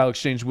Mercantile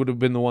Exchange would have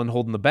been the one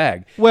holding the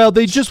bag. Well,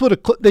 they just would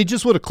have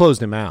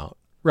closed him out,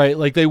 right?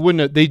 They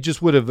wouldn't have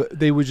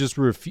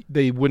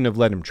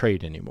let him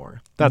trade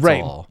anymore. That's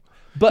right. All.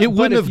 But it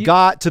wouldn't have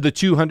got to the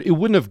 200. It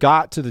wouldn't have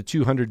got to the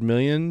 200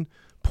 million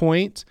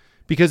point.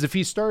 Because I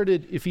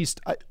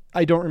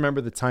don't remember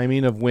the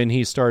timing of when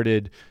he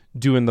started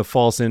doing the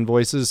false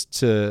invoices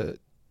to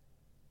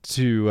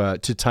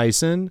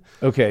Tyson.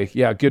 Okay,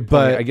 yeah, good point.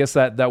 But I guess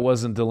that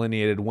wasn't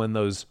delineated when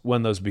those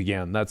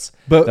began. That's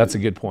a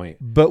good point.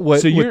 But what?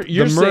 So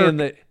you're saying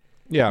that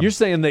Yeah. You're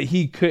saying that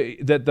he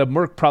could, that the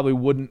Merc probably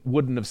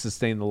wouldn't have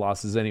sustained the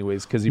losses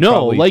anyways because he no,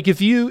 probably... like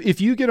if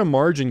you get a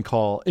margin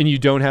call and you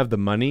don't have the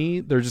money,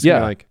 they're just gonna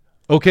be like,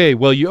 okay,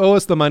 well you owe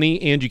us the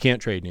money and you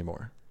can't trade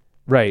anymore.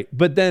 Right,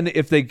 but then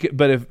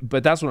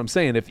but that's what I'm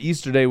saying. If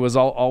Easter Day was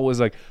always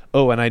like,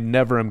 oh, and I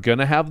never am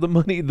gonna have the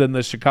money, then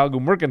the Chicago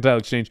Mercantile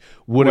Exchange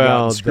would have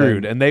gotten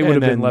screwed, and they would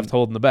have been left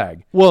holding the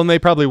bag. Well, and they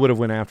probably would have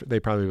went after. They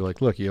probably were like,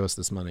 look, you owe us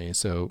this money,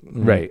 so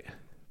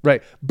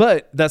Right.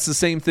 But that's the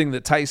same thing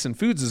that Tyson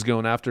Foods is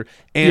going after.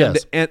 And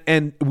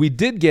and we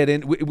did get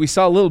in, we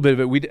saw a little bit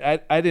of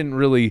it. I didn't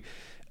really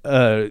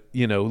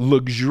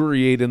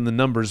luxuriate in the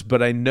numbers,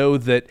 but I know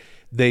that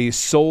they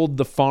sold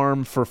the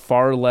farm for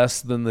far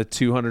less than the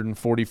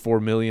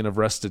 $244 million of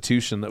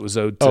restitution that was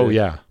owed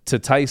to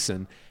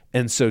Tyson.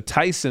 And so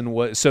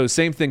Tyson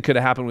same thing could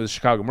have happened with the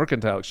Chicago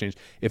Mercantile Exchange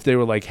if they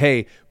were like,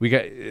 hey, we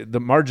got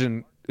the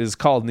margin is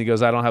called and he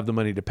goes, I don't have the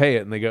money to pay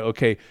it. And they go,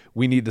 okay,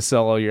 we need to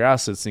sell all your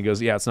assets. And he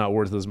goes, yeah, it's not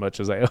worth as much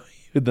as I owe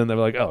you. Then they're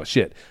like, oh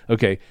shit.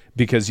 Okay.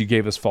 Because you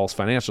gave us false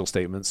financial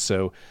statements.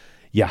 So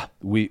yeah,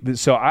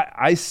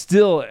 I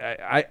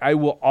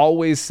will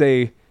always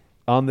say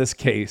on this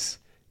case,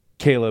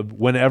 Caleb,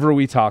 whenever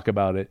we talk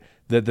about it,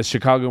 that the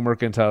Chicago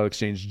Mercantile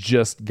Exchange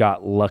just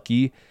got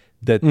lucky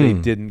that they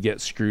didn't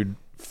get screwed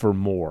for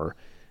more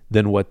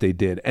than what they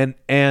did.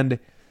 And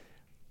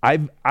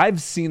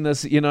I've seen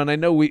this, and I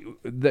know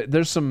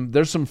there's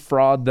some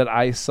fraud that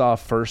I saw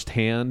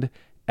firsthand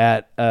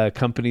at a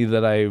company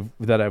that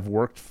I've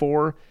worked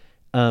for,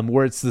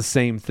 where it's the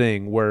same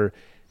thing, where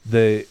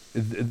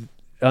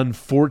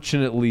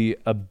unfortunately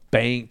a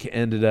bank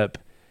ended up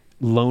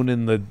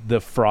loaning the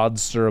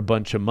fraudster a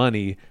bunch of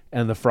money,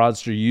 and the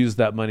fraudster used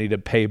that money to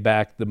pay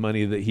back the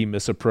money that he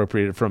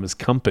misappropriated from his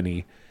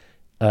company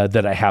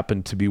that I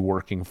happened to be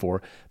working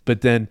for.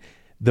 But then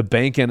the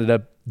bank ended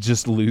up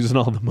just losing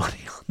all the money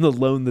on the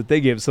loan that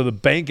they gave. So the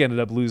bank ended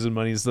up losing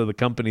money instead of the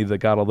company that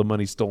got all the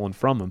money stolen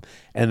from them.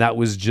 And that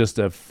was just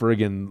a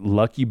friggin'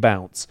 lucky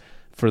bounce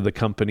for the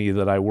company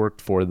that I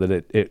worked for,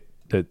 that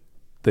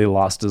they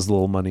lost as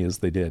little money as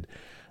they did.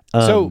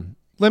 So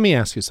let me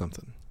ask you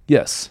something.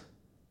 Yes.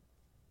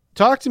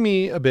 Talk to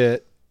me a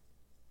bit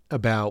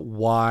about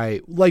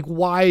why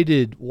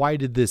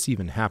did this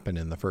even happen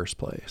in the first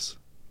place?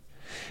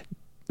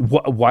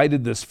 Why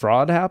did this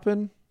fraud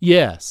happen?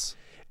 Yes.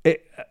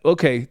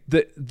 Okay.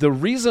 The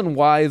reason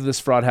why this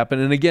fraud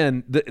happened, and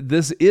again,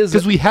 this is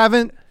because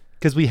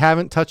we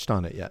haven't touched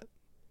on it yet.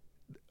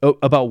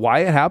 About why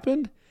it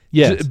happened?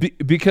 Yes.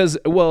 Because,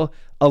 well,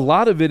 a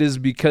lot of it is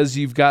because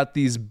you've got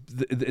these.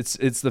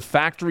 It's the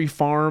factory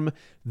farm,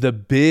 the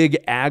big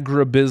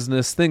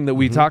agribusiness thing that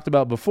we talked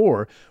about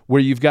before,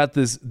 where you've got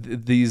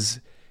these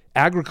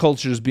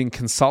agriculture is being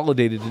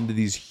consolidated into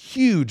these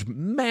huge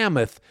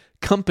mammoth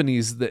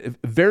companies, that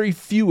very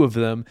few of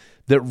them,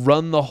 that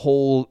run the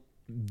whole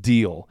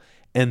deal,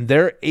 and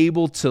they're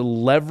able to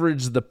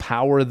leverage the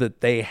power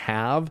that they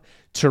have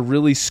to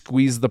really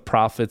squeeze the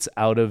profits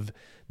out of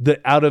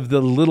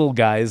the little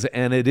guys.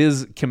 And it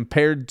is,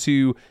 compared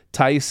to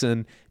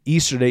Tyson,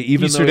 Easterday,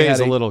 even though Easterday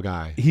is a little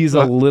guy. He's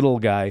a little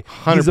guy.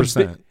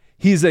 100%.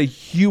 He's a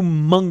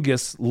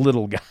humongous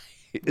little guy.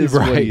 Is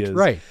right, what he is.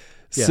 Right.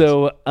 Yes.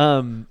 So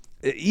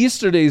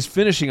Easterday's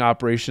finishing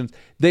operations,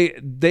 they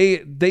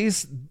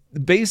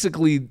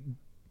basically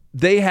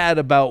had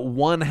about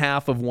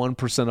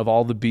 0.5% of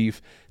all the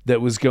beef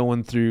that was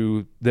going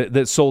through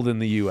that sold in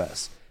the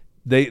U.S.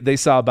 They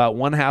saw about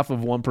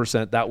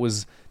 0.5%. That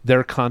was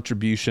their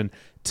contribution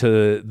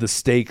to the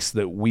steaks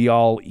that we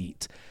all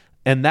eat,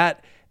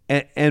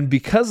 and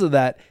because of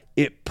that,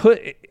 it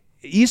put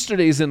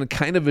Easterday's in a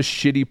kind of a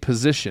shitty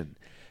position,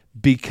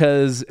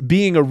 because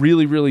being a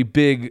really, really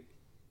big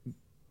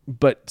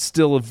but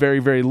still a very,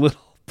 very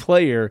little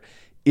player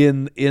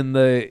in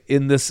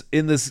this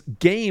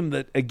game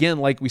that, again,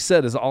 like we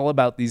said, is all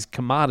about these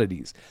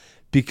commodities,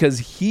 because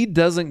he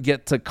doesn't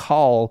get to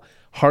call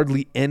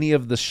hardly any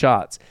of the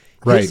shots.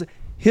 Right.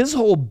 His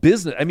whole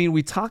business, I mean,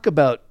 we talk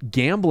about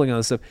gambling on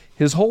this stuff.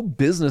 His whole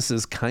business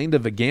is kind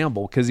of a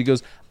gamble, because he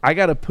goes, I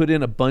got to put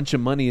in a bunch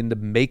of money into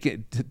make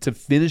it to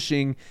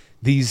finishing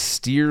these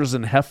steers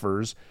and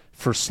heifers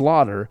for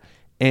slaughter,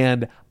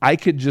 and I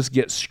could just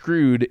get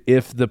screwed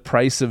if the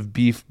price of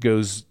beef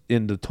goes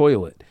in the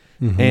toilet.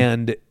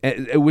 And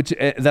which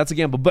that's a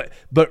gamble,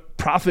 but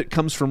profit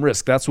comes from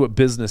risk. That's what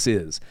business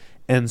is.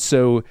 And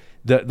so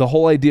the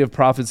whole idea of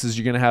profits is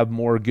you're going to have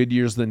more good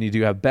years than you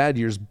do have bad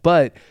years.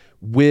 But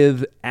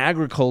with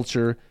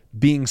agriculture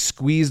being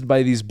squeezed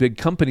by these big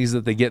companies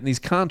that they get in these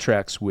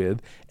contracts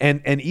with,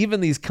 and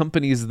even these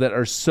companies that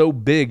are so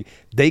big,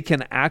 they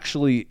can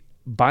actually,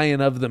 by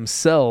and of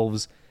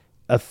themselves,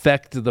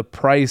 affect the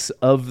price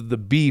of the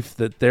beef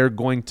that they're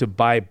going to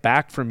buy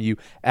back from you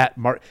at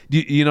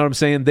you know what I'm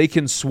saying? They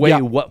can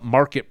sway what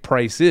market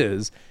price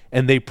is,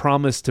 and they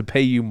promise to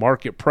pay you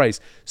market price.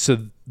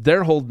 So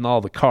they're holding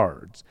all the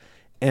cards.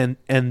 And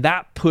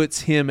that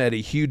puts him at a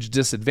huge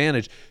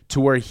disadvantage, to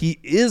where he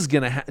is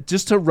going to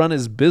just to run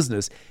his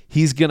business,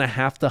 he's going to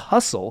have to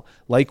hustle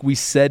like we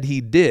said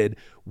he did,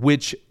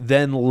 which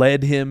then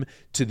led him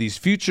to these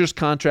futures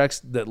contracts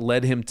that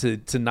led him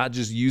to not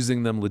just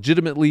using them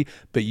legitimately,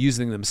 but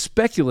using them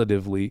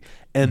speculatively.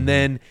 And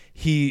then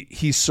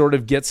he sort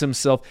of gets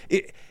himself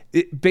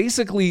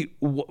basically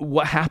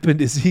what happened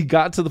is he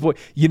got to the point,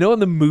 in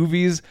the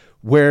movies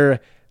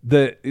where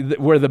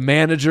the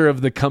manager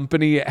of the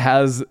company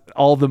has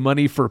all the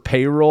money for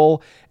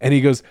payroll, and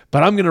he goes,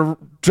 but I'm going to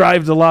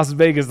drive to Las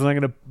Vegas and I'm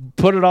going to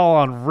put it all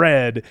on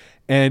red.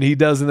 And he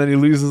does, and then he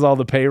loses all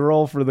the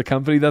payroll for the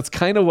company. That's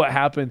kind of what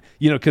happened,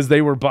 because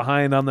they were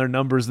behind on their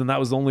numbers, and that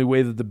was the only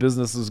way that the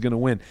business was going to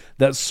win.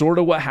 That's sort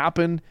of what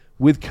happened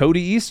with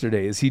Cody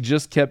Easterday, is he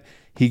just kept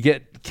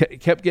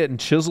getting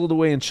chiseled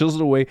away and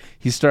chiseled away.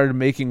 He started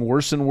making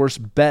worse and worse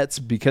bets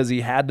because he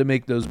had to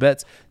make those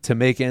bets to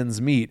make ends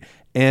meet.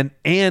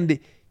 And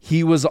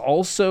he was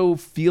also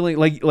feeling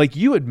like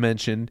you had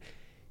mentioned,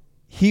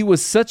 he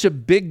was a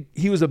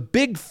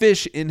big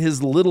fish in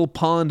his little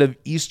pond of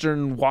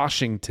Eastern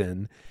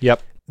Washington.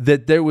 Yep.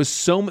 That there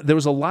was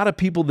a lot of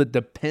people that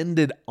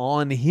depended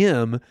on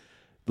him,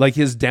 like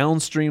his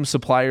downstream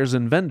suppliers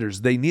and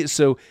vendors.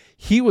 So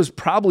he was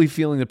probably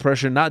feeling the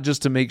pressure, not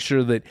just to make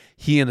sure that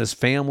he and his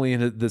family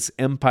and this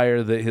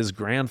empire that his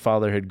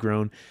grandfather had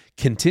grown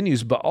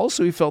continues, but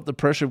also he felt the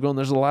pressure of going,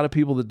 there's a lot of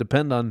people that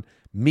depend on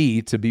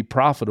me to be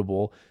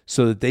profitable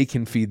so that they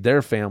can feed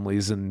their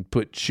families and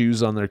put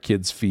shoes on their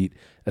kids' feet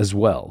as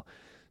well.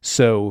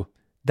 So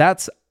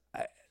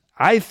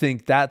I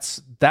think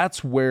that's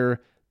where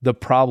the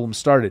problem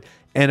started.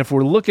 And if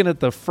we're looking at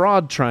the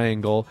fraud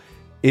triangle,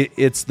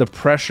 it's the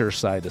pressure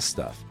side of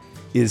stuff.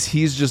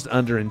 He's just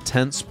under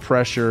intense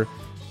pressure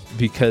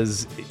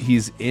because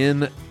he's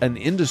in an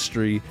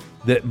industry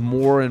that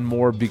more and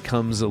more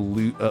becomes a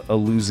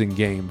losing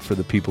game for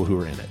the people who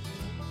are in it.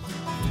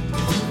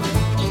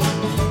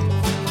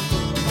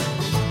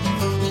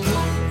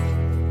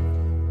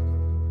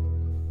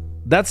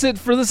 That's it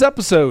for this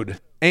episode.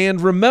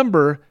 And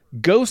remember,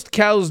 ghost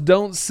cows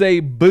don't say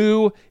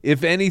boo.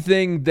 If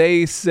anything,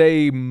 they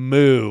say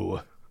moo.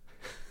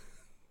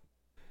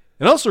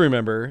 And also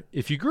remember,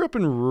 if you grew up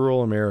in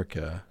rural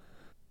America,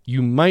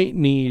 you might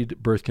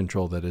need birth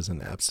control that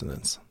isn't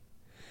abstinence.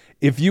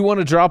 If you want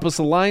to drop us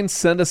a line,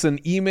 send us an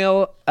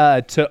email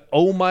to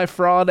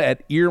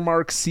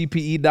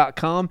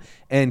ohmyfraud@earmarkcpe.com.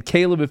 And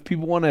Caleb, if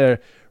people want to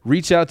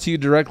reach out to you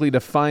directly to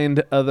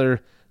find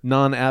other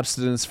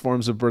non-abstinence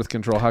forms of birth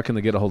control, how can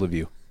they get a hold of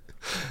you?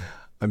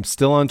 I'm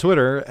still on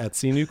Twitter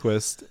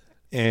 @CNewquist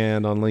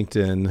and on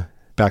LinkedIn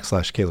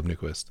 /Caleb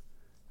Newquist.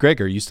 Greg,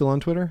 are you still on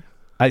Twitter?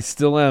 I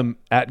still am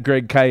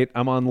 @Greg Kite.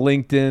 I'm on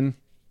LinkedIn,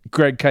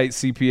 Greg Kite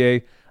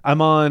CPA.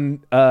 I'm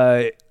on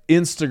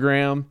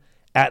Instagram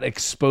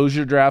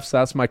 @Exposure Drafts.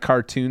 That's my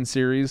cartoon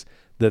series.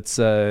 That's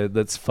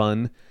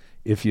fun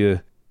if you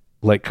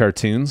like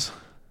cartoons.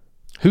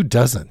 Who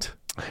doesn't?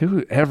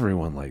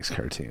 Everyone likes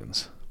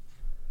cartoons.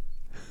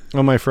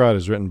 Oh My Fraud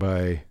is written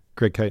by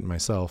Greg Kite and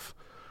myself.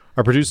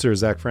 Our producer is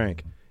Zach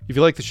Frank. If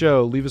you like the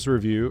show, leave us a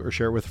review or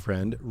share it with a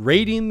friend.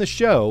 Rating the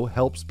show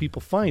helps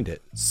people find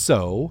it.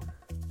 So,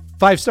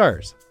 5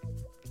 stars.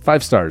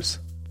 5 stars.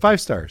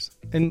 5 stars.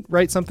 And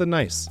write something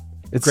nice.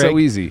 It's so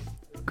easy.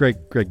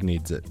 Greg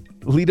needs it.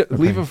 Leave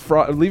a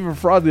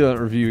fraudulent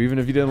review, even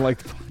if you didn't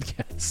like the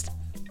podcast.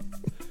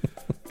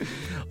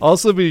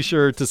 Also, be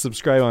sure to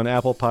subscribe on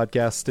Apple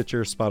Podcasts,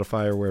 Stitcher,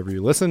 Spotify, or wherever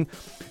you listen.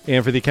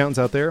 And for the accountants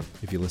out there,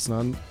 if you listen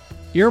on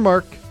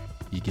Earmark,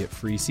 you get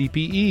free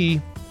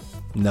CPE.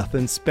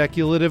 Nothing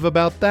speculative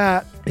about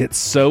that. It's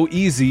so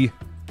easy.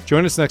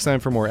 Join us next time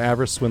for more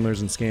avarice,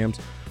 swindlers, and scams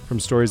from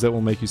stories that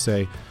will make you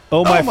say,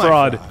 "Oh my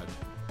fraud."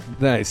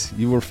 Nice.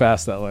 You were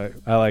fast that way.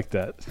 I like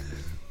that.